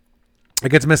that. It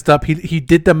gets messed up. He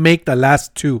did make the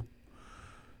last 2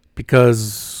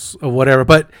 because of whatever.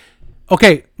 But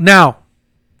okay, now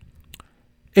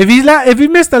if he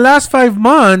missed the last 5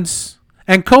 months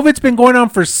and COVID's been going on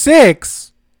for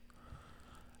 6,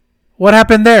 what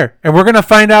happened there? And we're gonna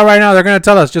find out right now. They're gonna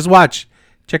tell us. Just watch.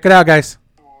 Check it out, guys.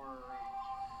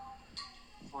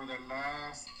 For the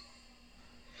last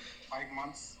 5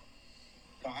 months.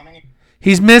 So how many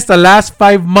He's missed the last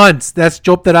 5 months. That's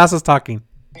Job Terrazas talking.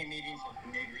 meetings have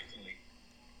he made recently?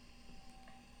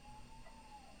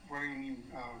 What do you mean?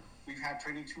 We've had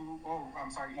 22. Oh, I'm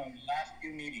sorry. No, the last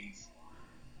few meetings.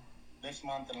 This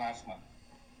month and last month.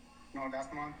 No,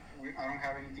 last month I don't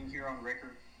have anything here on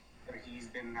record that he's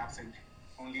been absent.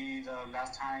 Only the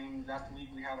last week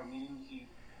we had a meeting.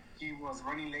 He was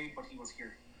running late, but he was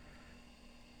here.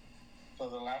 So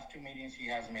the last 2 meetings he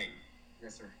has made.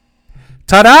 Yes, sir.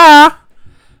 Ta-da!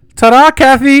 Ta-da,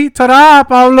 Kathy. Ta-da,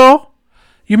 Pablo.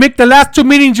 You make the last 2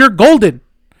 meetings, you're golden.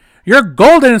 You're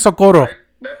golden in Socorro. Right?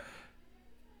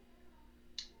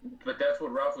 But that's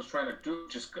what Ralph was trying to do.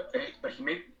 But he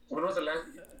made. When was the last?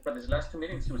 But his last 2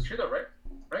 meetings, he was here though, right?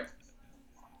 Right.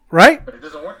 Right? But it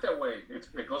doesn't work that way.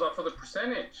 It goes off of the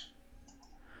percentage.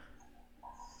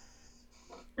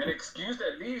 And excused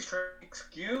at least,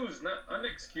 excused, not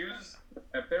unexcused,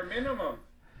 at bare minimum.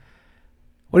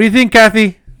 What do you think,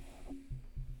 Kathy?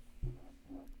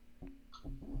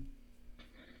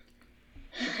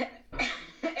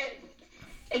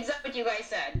 Exactly what you guys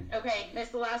said. Okay,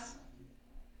 missed the last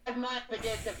 5 months, but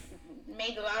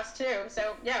made the last 2.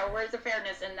 So yeah, where's the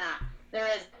fairness in that? There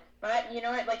is, but you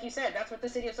know what? Like you said, that's what the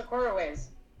City of Socorro is.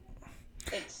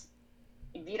 It's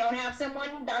if you don't have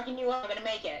someone backing you up, you're gonna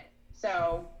make it.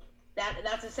 So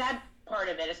that's a sad part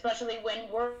of it, especially when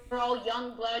we're all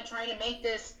young blood trying to make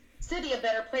this city a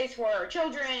better place for our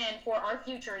children and for our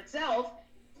future itself,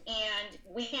 and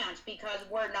we can't because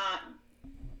we're not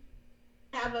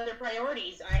have other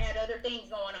priorities. I had other things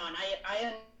going on.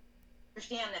 I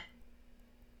understand that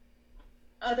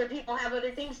other people have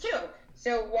other things too.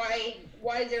 So why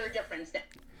is there a difference there?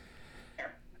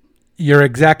 You're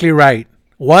exactly right.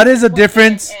 What is the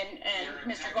difference?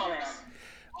 And Mr. Gomez.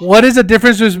 What is the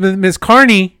difference with Ms.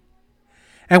 Carney?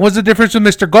 And what's the difference with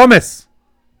Mr. Gomez?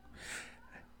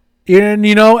 And,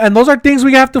 and those are things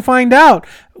we have to find out.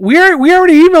 We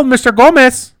already emailed Mr.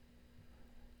 Gomez.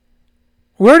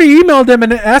 We already emailed him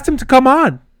and asked him to come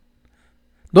on.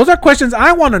 Those are questions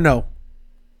I want to know.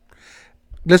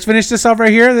 Let's finish this off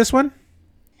right here, this one.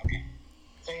 Okay.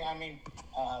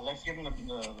 Let's give him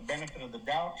the benefit of the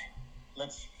doubt.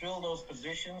 Let's fill those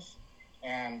positions.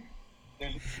 And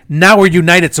now we're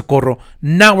united, Socorro.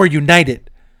 Now we're united.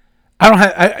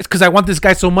 Because I want this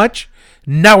guy so much.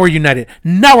 Now we're united.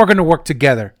 Now we're going to work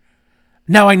together.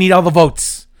 Now I need all the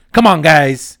votes. Come on,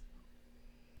 guys.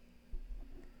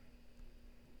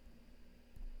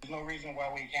 There's no reason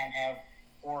why we can't have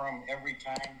quorum every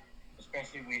time,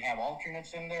 especially if we have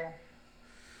alternates in there.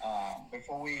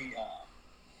 Before we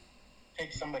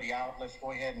take somebody out, let's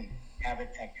go ahead and have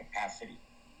it at capacity.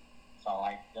 So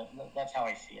that's how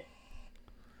I see it.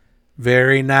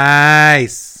 Very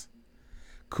nice.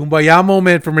 Kumbaya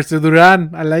moment for Mr.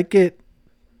 Duran. I like it.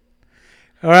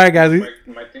 All right, guys.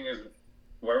 My thing is,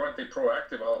 why weren't they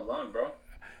proactive all along, bro?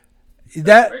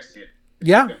 That, I see it.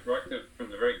 yeah. They're proactive from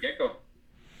the very get-go.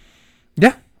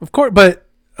 Yeah, of course. But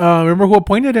remember who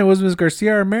appointed it? It was Ms.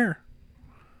 Garcia, our mayor.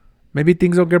 Maybe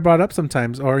things don't get brought up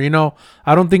sometimes. Or,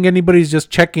 I don't think anybody's just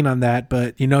checking on that.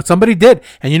 But, somebody did.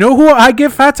 And you know who I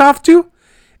give hats off to?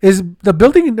 is the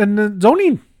building and the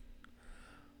zoning.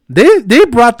 They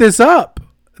brought this up.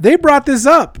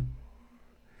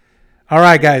 All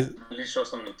right, guys. At least show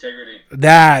some integrity.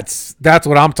 That's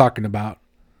what I'm talking about.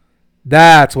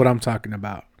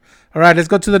 All right, let's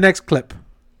go to the next clip.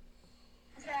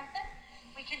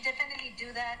 We can definitely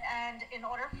do that, and in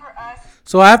order for us,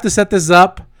 So I have to set this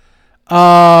up.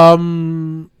 I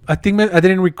think I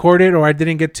didn't record it or I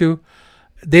didn't get to.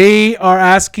 They are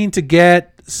asking to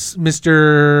get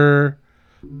Mr.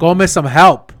 Gomez some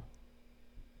help.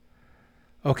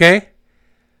 Okay?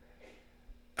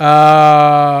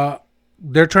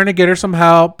 They're trying to get her some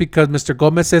help because Mr.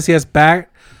 Gomez says he has bad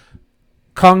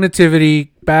cognitivity,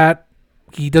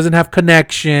 he doesn't have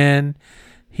connection.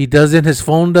 He doesn't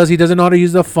know how to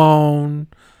use the phone.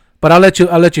 But I'll let you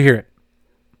hear it.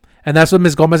 And that's what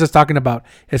Ms. Gomez is talking about,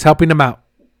 is helping him out.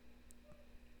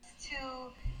 to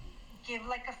give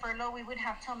like a furlough, we would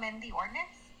have to amend the ordinance.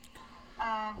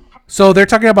 So they're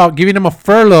talking about giving him a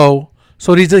furlough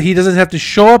so he doesn't have to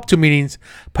show up to meetings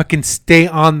but can stay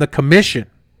on the commission.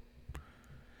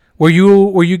 Were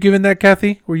you given that,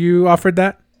 Kathy? Were you offered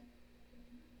that?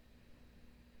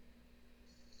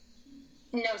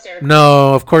 No, sir.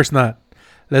 No, of course not.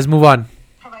 Let's move on.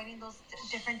 Providing those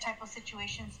different type of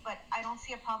situations, but I don't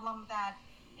see a problem that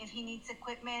if he needs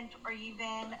equipment or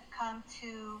even come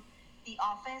to the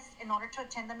office in order to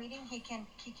attend the meeting, he can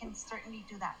certainly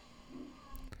do that.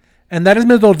 And that is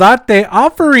Ms. Odate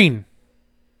offering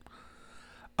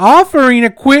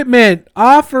equipment,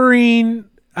 offering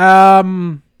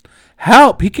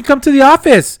help. He can come to the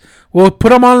office. We'll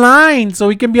put him online so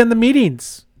he can be on the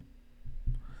meetings.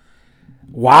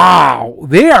 Wow,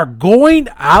 they are going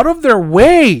out of their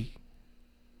way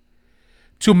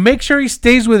to make sure he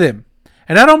stays with him.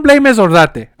 And I don't blame Ms.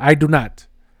 Ordate. I do not.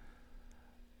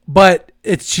 But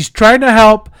she's trying to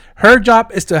help. Her job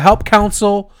is to help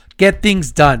council get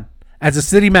things done as a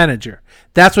city manager.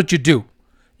 That's what you do.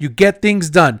 You get things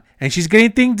done. And she's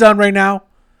getting things done right now.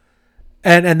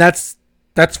 And that's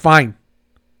fine.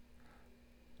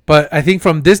 But I think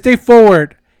from this day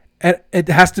forward, it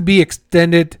has to be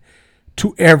extended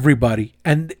to everybody.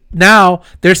 And now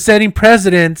they're setting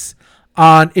precedents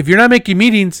on, if you're not making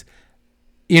meetings,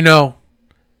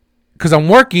 because I'm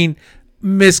working,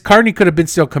 Miss Carney could have been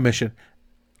still commissioned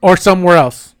or somewhere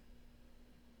else.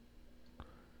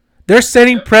 They're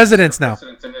setting precedents now.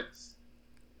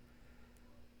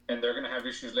 And they're going to have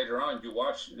issues later on. You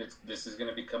watch, this is going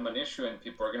to become an issue and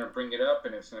people are going to bring it up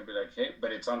and it's going to be like, hey,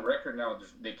 but it's on record now.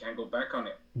 They can't go back on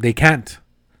it. They can't.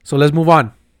 So let's move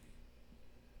on.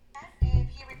 If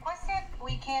he requests it,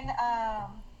 we can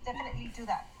definitely do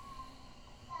that.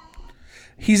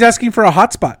 He's asking for a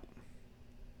hotspot.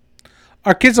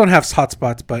 Our kids don't have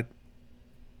hotspots, but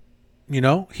he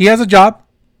has a job.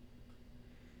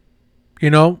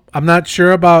 I'm not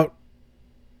sure about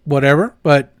whatever,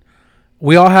 but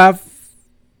we all have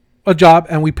a job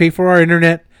and we pay for our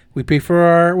internet. We pay for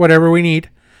our whatever we need.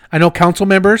 I know council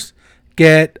members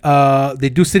they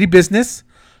do city business,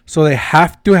 so they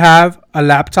have to have a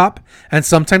laptop and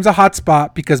sometimes a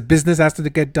hotspot because business has to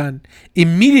get done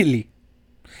immediately.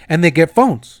 And they get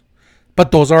phones. But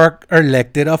those are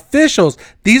elected officials.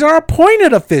 These are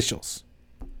appointed officials.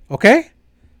 Okay?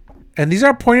 And these are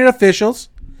appointed officials.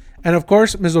 And of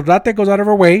course, Ms. Ordate goes out of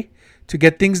her way to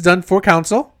get things done for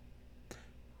council.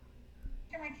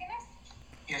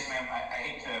 Yes, ma'am. I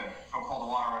hate to throw cold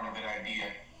water on a good idea.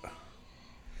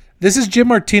 This is Jim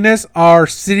Martinez, our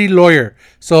city lawyer.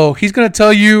 So he's going to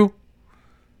tell you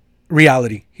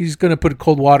reality. He's going to put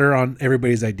cold water on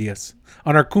everybody's ideas.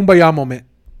 On our kumbaya moment.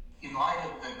 In light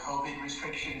of the COVID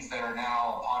restrictions that are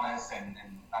now upon us, and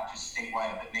not just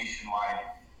statewide but nationwide,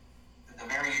 the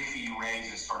very issue you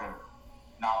raise is sort of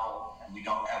novel, and we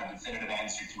don't have a definitive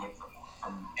answer to it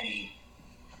from any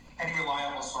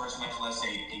reliable source, much less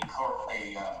a court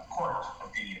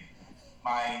opinion.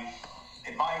 My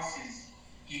advice is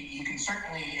you can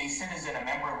certainly, a citizen, a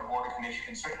member of a board or commission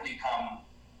can certainly come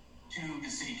to the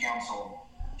city council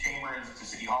chambers, to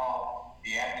city hall,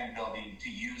 the admin building, to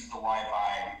use the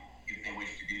Wi-Fi if they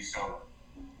wish to do so.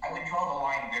 I would draw the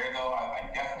line there, though. I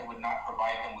definitely would not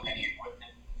provide them with any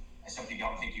equipment. I simply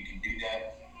don't think you can do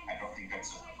that. I don't think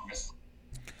that's permissible.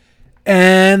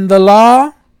 And the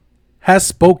law has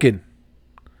spoken.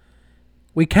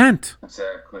 We can't.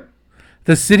 Exactly.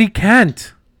 The city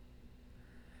can't.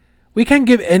 We can't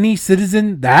give any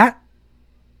citizen that.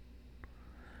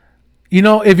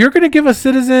 If you're going to give a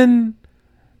citizen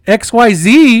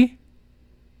XYZ,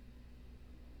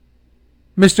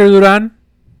 Mr. Duran,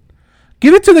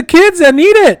 give it to the kids that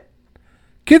need it.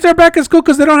 Kids are back at school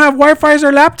because they don't have Wi-Fi's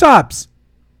or laptops.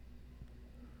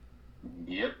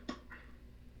 Yep.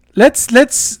 Let's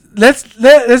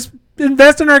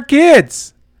invest in our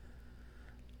kids.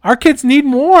 Our kids need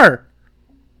more.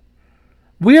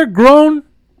 We are grown,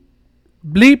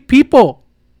 bleep people.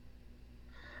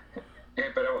 Hey,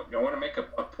 but I want to make a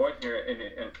point here,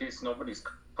 in case nobody's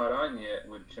caught on yet,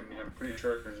 which I mean I'm pretty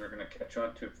sure others are going to catch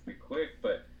on to pretty quick,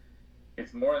 but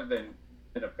it's more than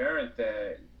apparent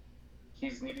that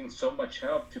he's needing so much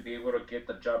help to be able to get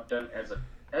the job done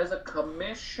as a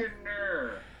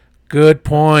commissioner. Good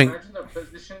point. Imagine the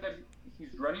position that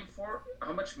he's running for,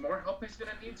 how much more help he's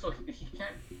going to need. So he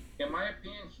can't, in my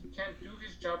opinion, he can't do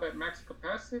his job at max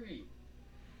capacity.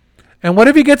 And what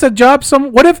if he gets a job?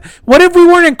 What if we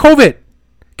weren't in COVID,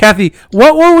 Kathy?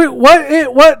 What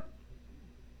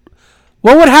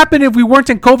would happen if we weren't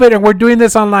in COVID and we're doing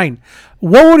this online?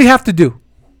 What would he have to do?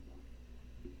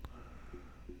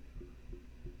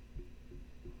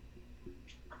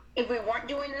 If we weren't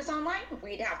doing this online,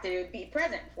 we'd have to be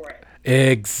present for it.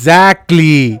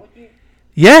 Exactly.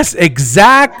 Yes,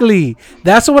 exactly.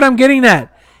 That's what I'm getting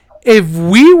at. If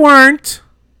we weren't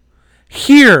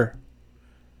here,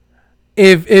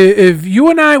 if you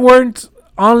and I weren't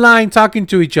online talking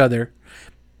to each other,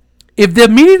 if the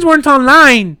meetings weren't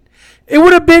online, he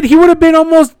would have been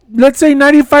almost, let's say,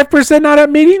 95% not at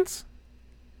meetings.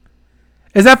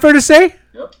 Is that fair to say?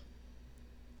 Yep.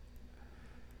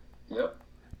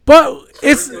 But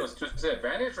it's to his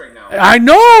advantage right now. I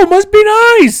know, must be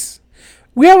nice.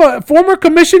 We have a former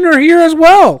commissioner here as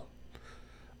well,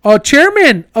 a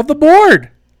chairman of the board.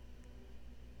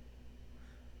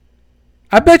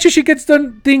 I bet you she gets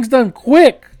things done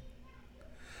quick,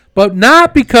 but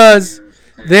not because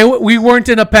we weren't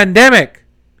in a pandemic.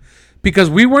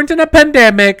 Because we weren't in a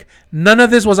pandemic, none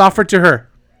of this was offered to her.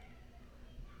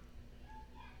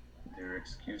 There are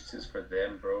excuses for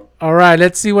them, bro. All right,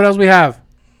 let's see what else we have.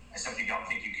 I simply don't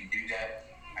think you can do that.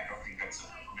 I don't think that's a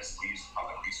permissible use of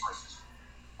public resources.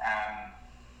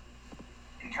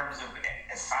 In terms of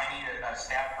assigning a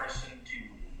staff person to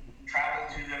travel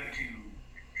to them to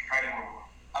try to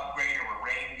upgrade or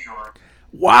arrange or...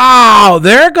 Wow,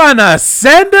 they're gonna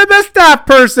send him a staff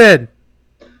person.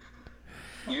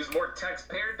 Use more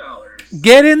taxpayer dollars.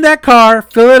 Get in that car,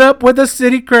 fill it up with a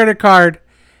city credit card,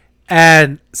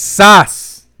 and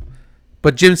sas.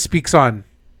 But Jim speaks on.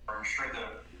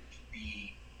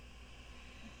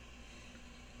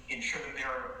 Ensure that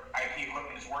their IT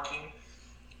equipment is working.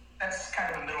 That's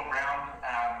kind of a middle ground.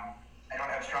 I don't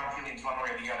have strong feelings one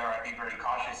way or the other. I'd be very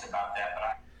cautious about that.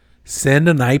 But send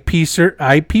an IP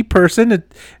person.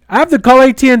 I have to call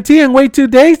AT&T and wait 2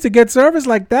 days to get service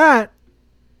like that.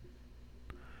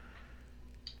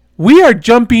 We are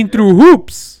jumping through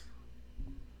hoops.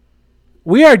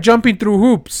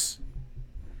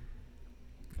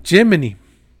 Jiminy.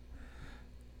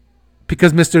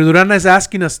 Because Mr. Duran is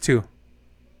asking us to.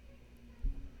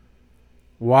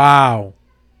 Wow.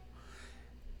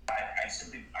 I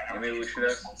don't think it's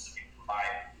permissible to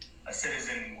provide a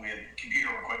citizen with computer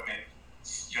equipment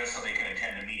just so they can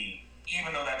attend a meeting,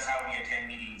 even though that's how we attend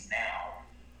meetings now.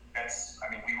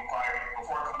 We require,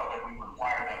 before COVID, we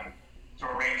require them to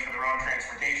arrange for their own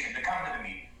transportation to come to the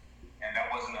meeting. And that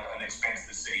wasn't an expense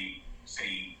the city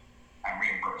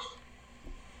reimbursed.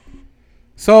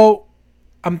 So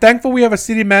I'm thankful we have a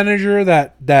city manager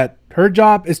that her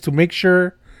job is to make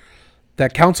sure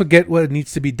that council get what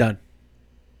needs to be done.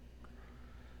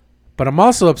 But I'm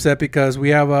also upset because we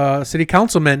have a city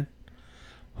councilman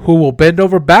who will bend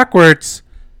over backwards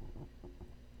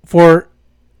for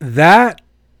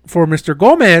Mr.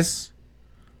 Gomez,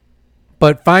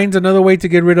 but finds another way to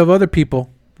get rid of other people.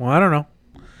 Well, I don't know.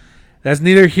 That's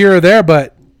neither here or there,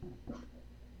 but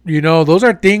those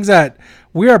are things that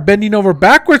we are bending over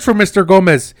backwards for Mr.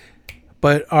 Gomez.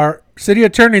 But our city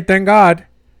attorney, thank God,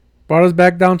 brought us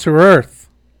back down to earth.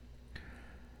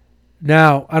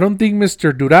 Now, I don't think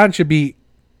Mr. Duran should be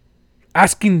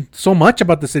asking so much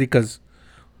about the city because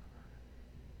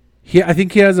I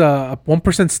think he has a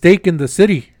 1% stake in the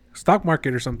city stock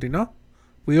market or something, no?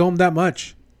 We owe him that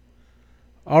much.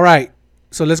 All right,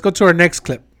 so let's go to our next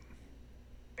clip.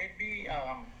 Maybe,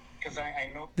 because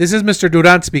I know... This is Mr.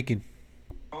 Duran speaking.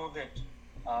 I know that,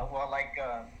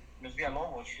 Ms.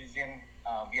 Villalobos, she's in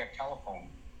via telephone.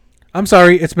 I'm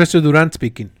sorry, it's Mr. Duran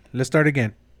speaking. Let's start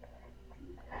again.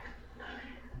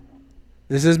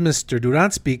 This is Mr.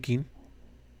 Duran speaking.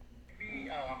 Maybe,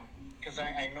 because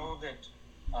I know that,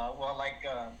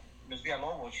 Ms.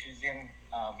 Villalobos, she's in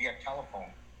via telephone.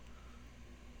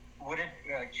 Would it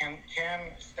can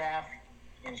staff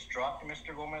instruct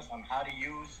Mr. Gomez on how to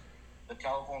use the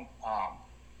telephone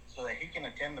so that he can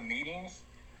attend the meetings?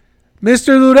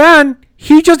 Mr. Duran,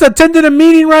 he just attended a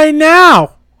meeting right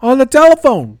now on the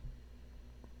telephone.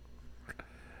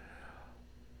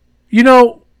 you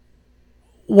know,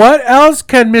 what else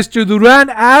can Mr. Duran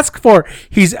ask for?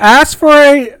 He's asked for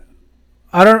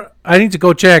I need to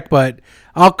go check, but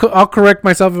I'll correct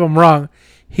myself if I'm wrong.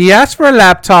 He asked for a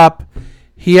laptop.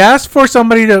 He asked for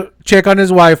somebody to check on his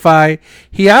Wi-Fi.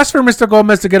 He asked for Mr.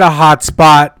 Gomez to get a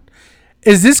hotspot.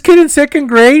 Is this kid in second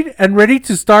grade and ready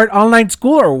to start online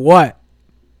school or what?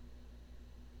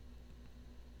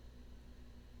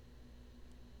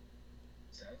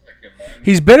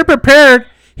 He's better prepared.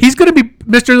 He's going to be,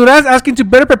 Mr. Duran's asking to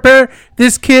better prepare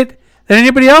this kid than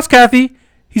anybody else, Kathy.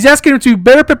 He's asking him to be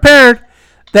better prepared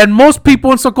than most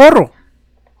people in Socorro.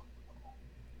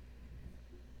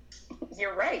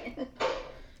 You're right.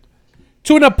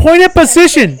 To an appointed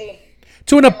position.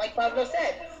 Like Pablo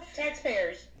said,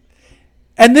 taxpayers.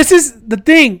 And this is the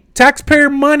thing. Taxpayer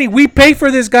money. We pay for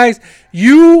this, guys.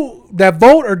 You that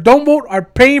vote or don't vote are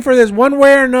paying for this one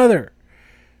way or another.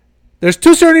 There's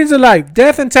two certainties in life.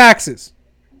 Death and taxes.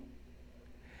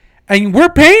 And we're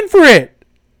paying for it.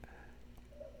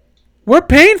 We're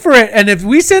paying for it. And if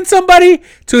we send somebody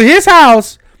to his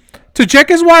house to check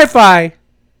his Wi-Fi,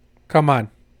 come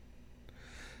on.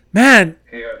 Man.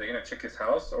 Hey, are they going to check his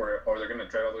house or they're going to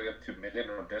drive all the way up to Midland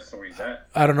or Odessa where he's at?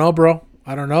 I don't know, bro.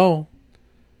 I don't know.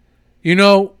 You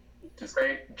know. Just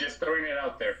throwing it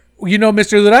out there. You know,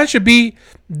 Mr. Duran should be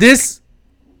this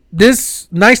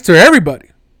nice to everybody.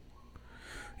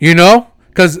 You know?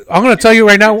 Because I'm going to tell you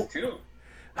right now.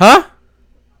 Huh?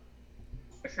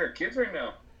 There are kids right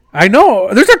now. I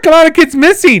know. There's a lot of kids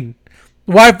missing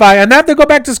Wi-Fi and they have to go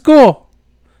back to school.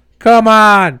 Come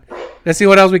on. Let's see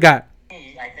what else we got.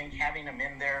 I think having him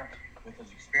in there with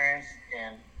his experience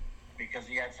and because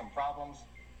he had some problems.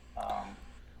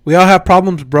 We all have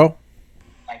problems, bro.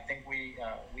 I think we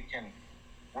can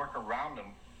work around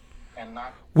them and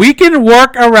not. We can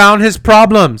work around his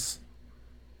problems.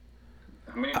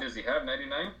 How many does he have?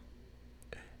 99?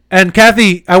 And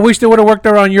Kathy, I wish they would have worked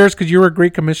around yours because you were a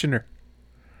great commissioner.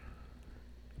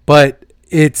 But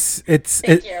it's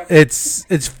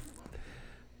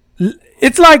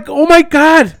like, oh my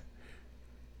God.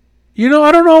 You know,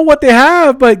 I don't know what they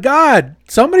have, but God,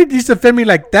 somebody needs to defend me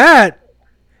like that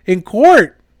in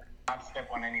court. Not step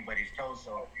on anybody's toes.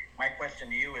 So my question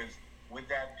to you is, would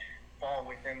that fall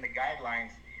within the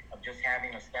guidelines of just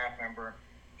having a staff member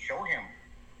show him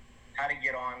how to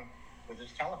get on with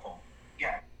his telephone?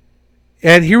 Yeah.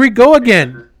 And here we go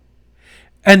again.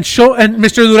 And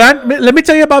Mr. Duran, let me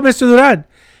tell you about Mr. Duran.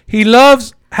 He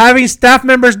loves having staff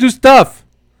members do stuff.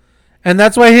 And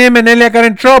that's why him and Elia got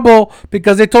in trouble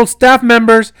because they told staff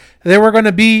members they were going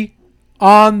to be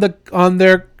on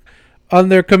their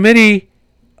committee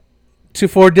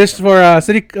for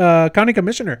city county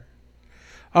commissioner.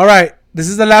 All right, this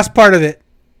is the last part of it.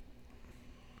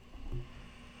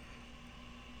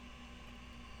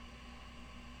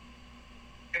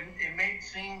 It may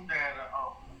seem that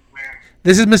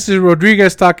this is Mr.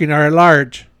 Rodriguez talking, our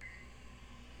large.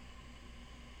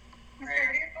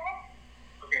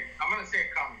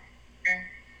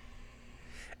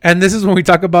 And this is when we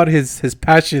talk about his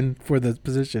passion for the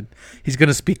position. He's going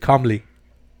to speak calmly.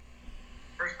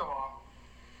 First of all,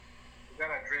 we got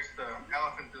to address the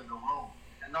elephant in the room.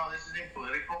 And no, this isn't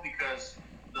political because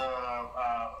the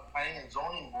Planning and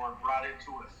Zoning Board brought it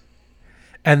to us.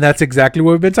 And that's exactly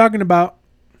what we've been talking about.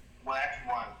 Well, that's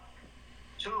one.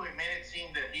 Two, it made it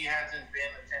seem that he hasn't been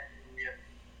attending it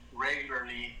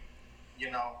regularly,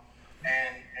 you know,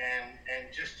 and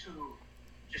just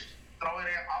throw it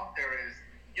out there is,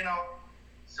 you know,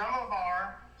 some of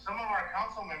our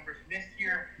council members missed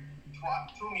here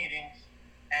 2 meetings,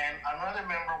 and another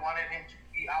member wanted him to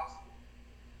be ousted.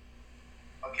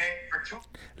 Okay, for 2.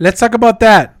 Let's talk about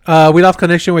that. We lost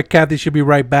connection with Kathy. She'll be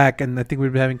right back, and I think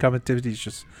we've been having connectivity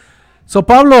issues. So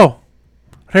Pablo,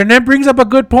 Rene brings up a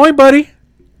good point, buddy.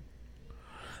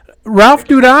 Ralph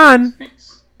Duran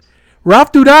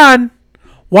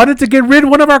wanted to get rid of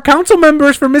one of our council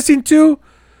members for missing two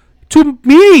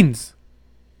meetings.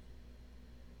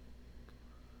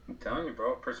 I'm telling you,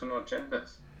 bro, personal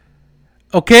agendas.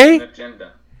 Okay?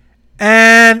 Agenda.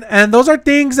 And those are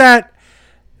things that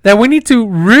we need to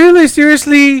really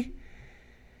seriously.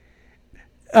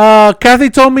 Kathy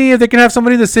told me if they can have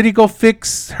somebody in the city go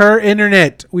fix her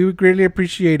internet, we would greatly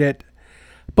appreciate it.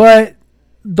 But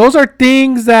those are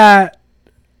things that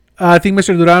I think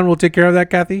Mr. Duran will take care of that,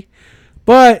 Kathy.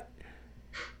 But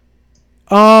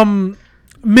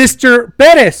Mr.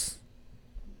 Perez,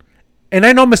 and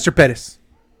I know Mr. Perez,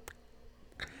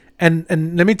 and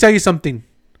let me tell you something.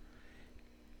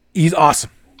 He's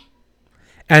awesome.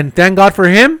 And thank God for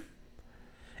him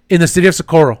in the city of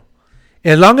Socorro.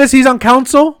 As long as he's on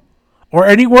council or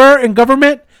anywhere in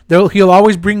government, he'll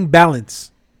always bring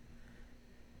balance.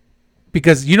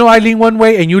 Because I lean one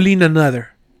way and you lean another.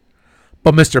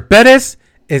 But Mr. Perez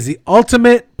is the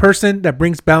ultimate person that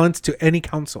brings balance to any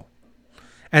council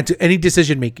and to any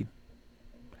decision making.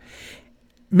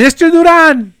 Mr.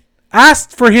 Duran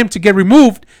asked for him to get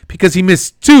removed because he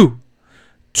missed two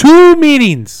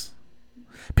meetings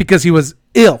because he was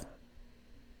ill.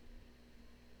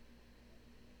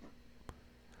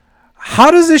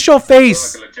 How does this show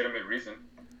face? Like a legitimate reason.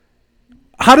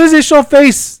 How does this show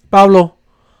face, Pablo?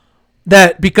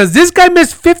 That because this guy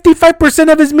missed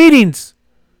 55% of his meetings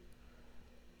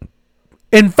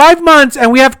in 5 months,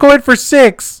 and we have COVID for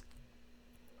 6.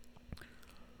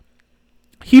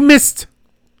 He missed.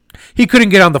 He couldn't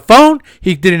get on the phone.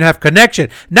 He didn't have connection.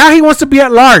 Now he wants to be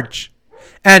at large.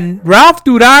 And Ralph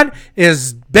Duran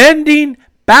is bending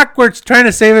backwards trying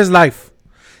to save his life.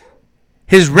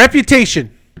 His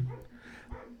reputation.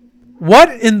 What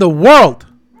in the world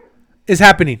is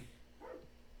happening?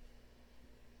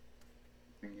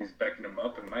 He's backing him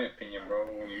up, in my opinion, bro.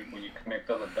 When you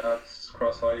connect all the dots,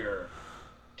 cross all your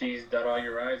T's, dot all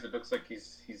your I's, it looks like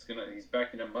he's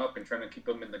backing him up and trying to keep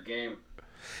him in the game,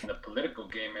 in the political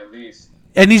game at least.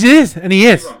 And he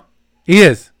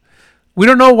is. We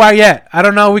don't know why yet. I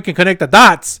don't know if we can connect the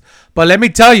dots, but let me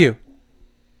tell you,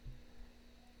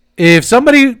 if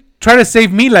somebody tried to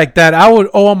save me like that, I would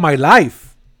owe him my life.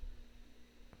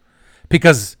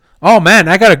 Because, oh man,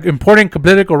 I got an important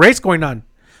political race going on,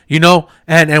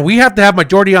 and we have to have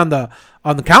majority on the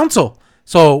council.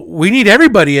 So we need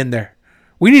everybody in there.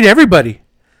 We need everybody.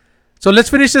 So let's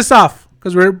finish this off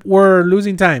because we're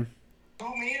losing time.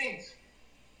 2 meetings.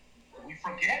 We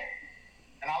forget,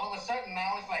 and all of a sudden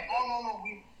now it's like, oh no,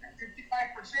 we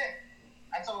 55%.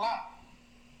 That's a lot.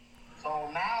 So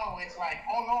now it's like,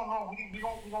 oh no, we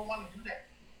don't want to do that.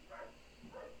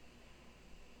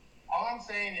 All I'm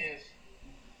saying is,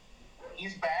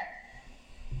 he's back.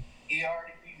 He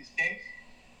already beat his case.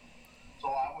 So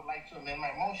I would like to amend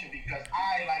my motion because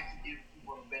I like to give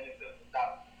people the benefit of the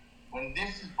doubt. When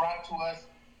this is brought to us,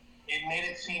 it made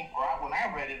it seem, or when I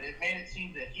read it, it made it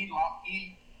seem that he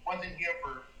wasn't here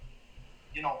for,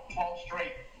 12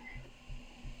 straight.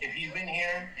 If he's been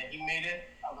here and he made it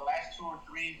on the last 2 or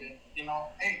 3, then,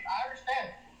 hey, I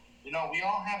understand. We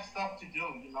all have stuff to do,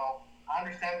 I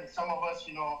understand that some of us,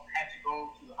 had to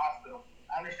go to the hospital.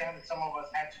 I understand that some of us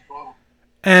had to go.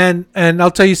 And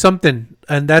I'll tell you something,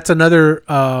 and that's another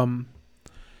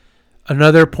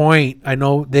point. I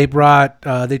know they tried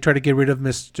to get rid of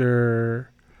Mr.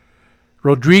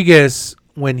 Rodriguez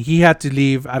when he had to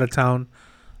leave out of town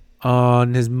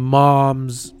on his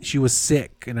mom's. She was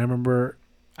sick, and I remember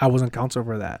I was on council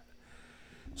for that.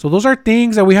 So those are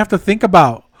things that we have to think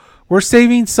about. We're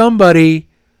saving somebody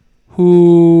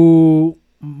who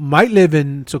might live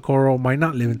in Socorro, might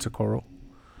not live in Socorro.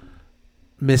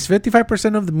 Missed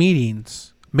 55% of the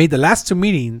meetings, made the last 2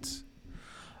 meetings,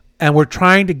 and we're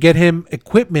trying to get him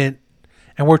equipment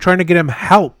and we're trying to get him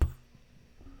help.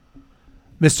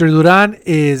 Mr. Duran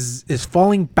is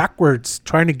falling backwards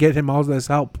trying to get him all this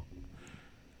help.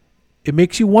 It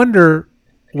makes you wonder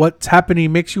what's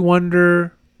happening, makes you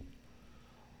wonder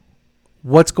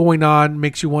what's going on,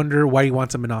 makes you wonder why he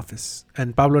wants him in office.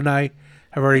 And Pablo and I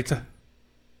have already... I'm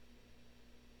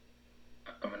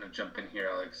going to jump in here,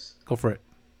 Alex. Go for it.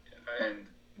 And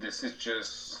this is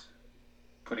just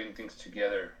putting things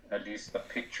together. At least the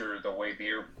picture, the way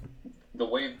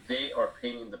they are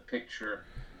painting the picture,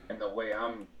 and the way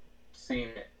I'm seeing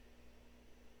it.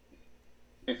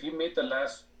 If you made the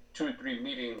last 2 or 3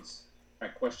 meetings, my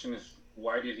question is,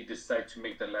 why did he decide to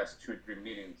make the last 2 or 3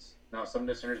 meetings? Now, some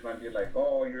listeners might be like,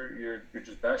 "Oh, you're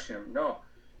just bashing him." No,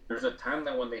 there's a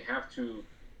timeline when they have to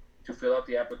fill out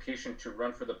the application to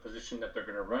run for the position that they're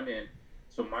going to run in.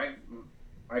 So my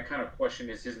kind of question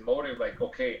is his motive, like,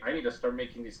 okay, I need to start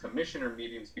making these commissioner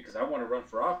meetings because I want to run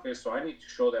for office, so I need to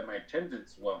show that my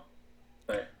attendance well.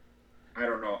 But I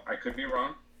don't know. I could be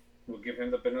wrong. We'll give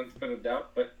him the benefit of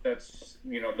doubt, but that's,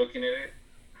 looking at it,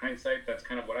 hindsight, that's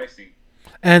kind of what I see.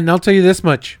 And I'll tell you this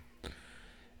much.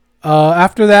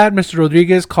 After that, Mr.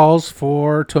 Rodriguez calls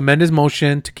to amend his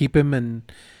motion to keep him,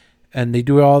 and they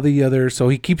do all the others. So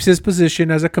he keeps his position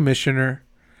as a commissioner.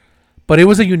 But it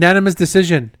was a unanimous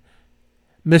decision.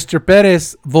 Mr.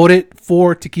 Perez voted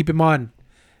to keep him on.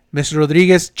 Mr.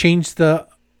 Rodriguez changed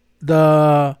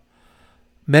the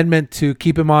amendment to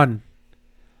keep him on.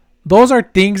 Those are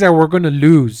things that we're going to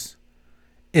lose,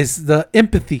 is the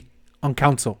empathy on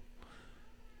council.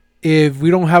 If we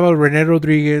don't have a Rene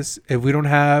Rodriguez, if we don't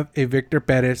have a Victor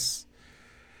Perez,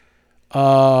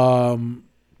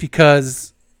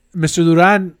 because Mr.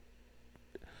 Duran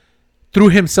threw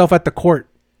himself at the court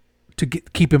to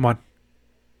keep him on.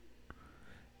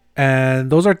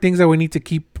 And those are things that we need to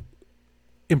keep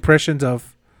impressions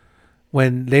of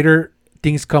when later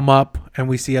things come up and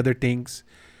we see other things.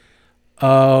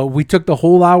 We took the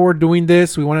whole hour doing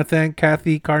this. We want to thank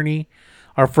Kathy Carney,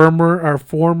 our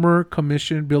former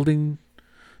commission building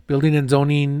and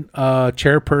zoning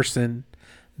chairperson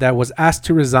that was asked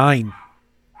to resign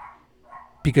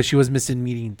because she was missing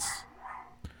meetings.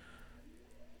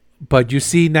 But you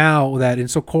see now that in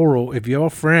Socorro, if you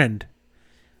have a friend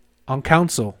on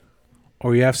council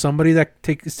or you have somebody that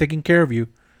is taking care of you,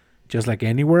 just like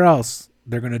anywhere else,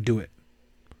 they're going to do it.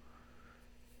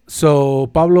 So,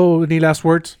 Pablo, any last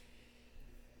words?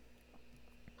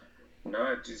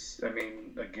 No,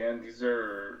 again,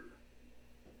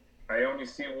 I only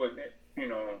see what,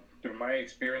 through my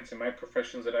experience and my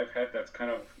professions that I've had, that's kind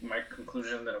of my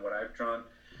conclusion that what I've drawn.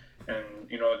 And,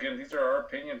 again, these are our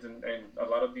opinions, and a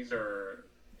lot of these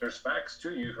there's facts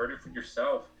too. You heard it for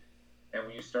yourself. And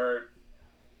when you start,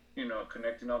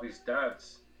 connecting all these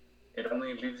dots, it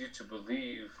only leaves you to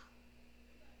believe,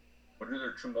 what are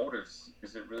their true motives?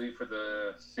 Is it really for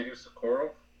the city of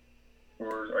Socorro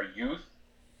or our youth?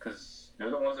 Because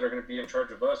they're the ones that are going to be in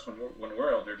charge of us when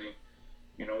we're elderly.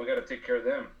 We got to take care of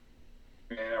them.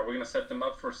 And are we going to set them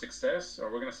up for success, or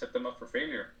are we going to set them up for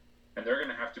failure? And they're going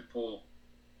to have to pull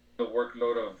the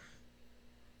workload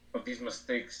of these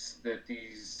mistakes that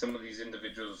some of these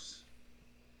individuals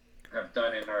have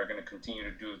done and are going to continue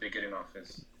to do if they get in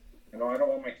office. I don't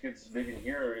want my kids living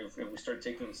here if we start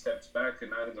taking steps back and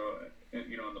not in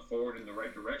the forward in the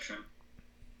right direction.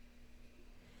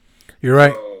 You're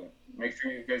right. So make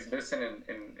sure you guys listen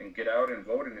and get out and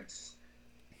vote, and it's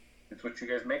what you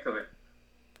guys make of it.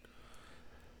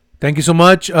 Thank you so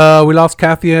much. We lost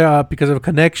Kathy because of a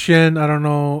connection. I don't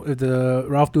know if the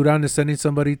Ralph Duran is sending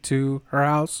somebody to her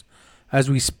house as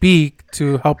we speak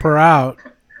to help her out.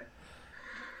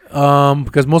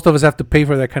 Because most of us have to pay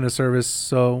for that kind of service.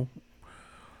 So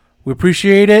we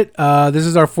appreciate it. This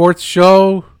is our 4th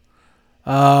show.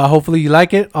 Hopefully you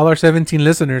like it. All our 17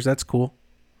 listeners. That's cool.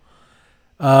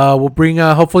 We'll bring,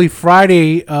 hopefully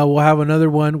Friday, we'll have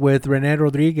another one with Rene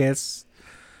Rodriguez.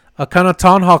 A kind of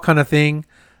town hall kind of thing.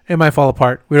 It might fall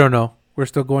apart. We don't know. We're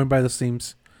still going by the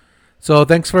seams. So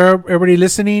thanks for everybody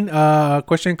listening.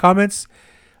 Question, comments.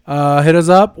 Hit us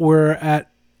up. We're at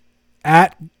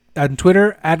on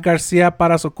Twitter at Garcia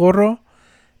para Socorro.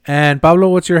 And Pablo,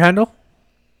 what's your handle?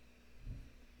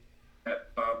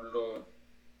 At Pablo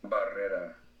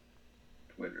Barrera,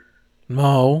 Twitter.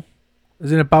 No.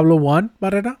 Isn't it Pablo 1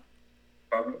 Barrera?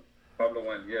 Pablo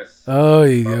 1, yes. Oh,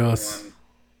 Dios.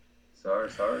 Sorry.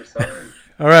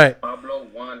 All right. Pablo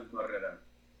 1 Barrera.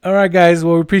 All right, guys.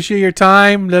 Well, we appreciate your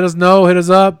time. Let us know. Hit us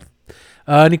up.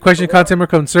 Any question, content, or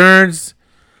concerns.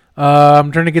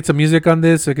 I'm trying to get some music on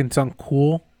this so it can sound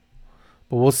cool.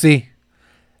 But we'll see.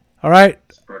 All right.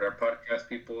 Spread our podcast,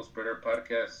 people. Spread our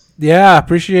podcast. Yeah,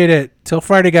 appreciate it. Till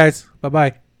Friday, guys.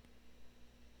 Bye-bye.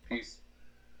 Peace.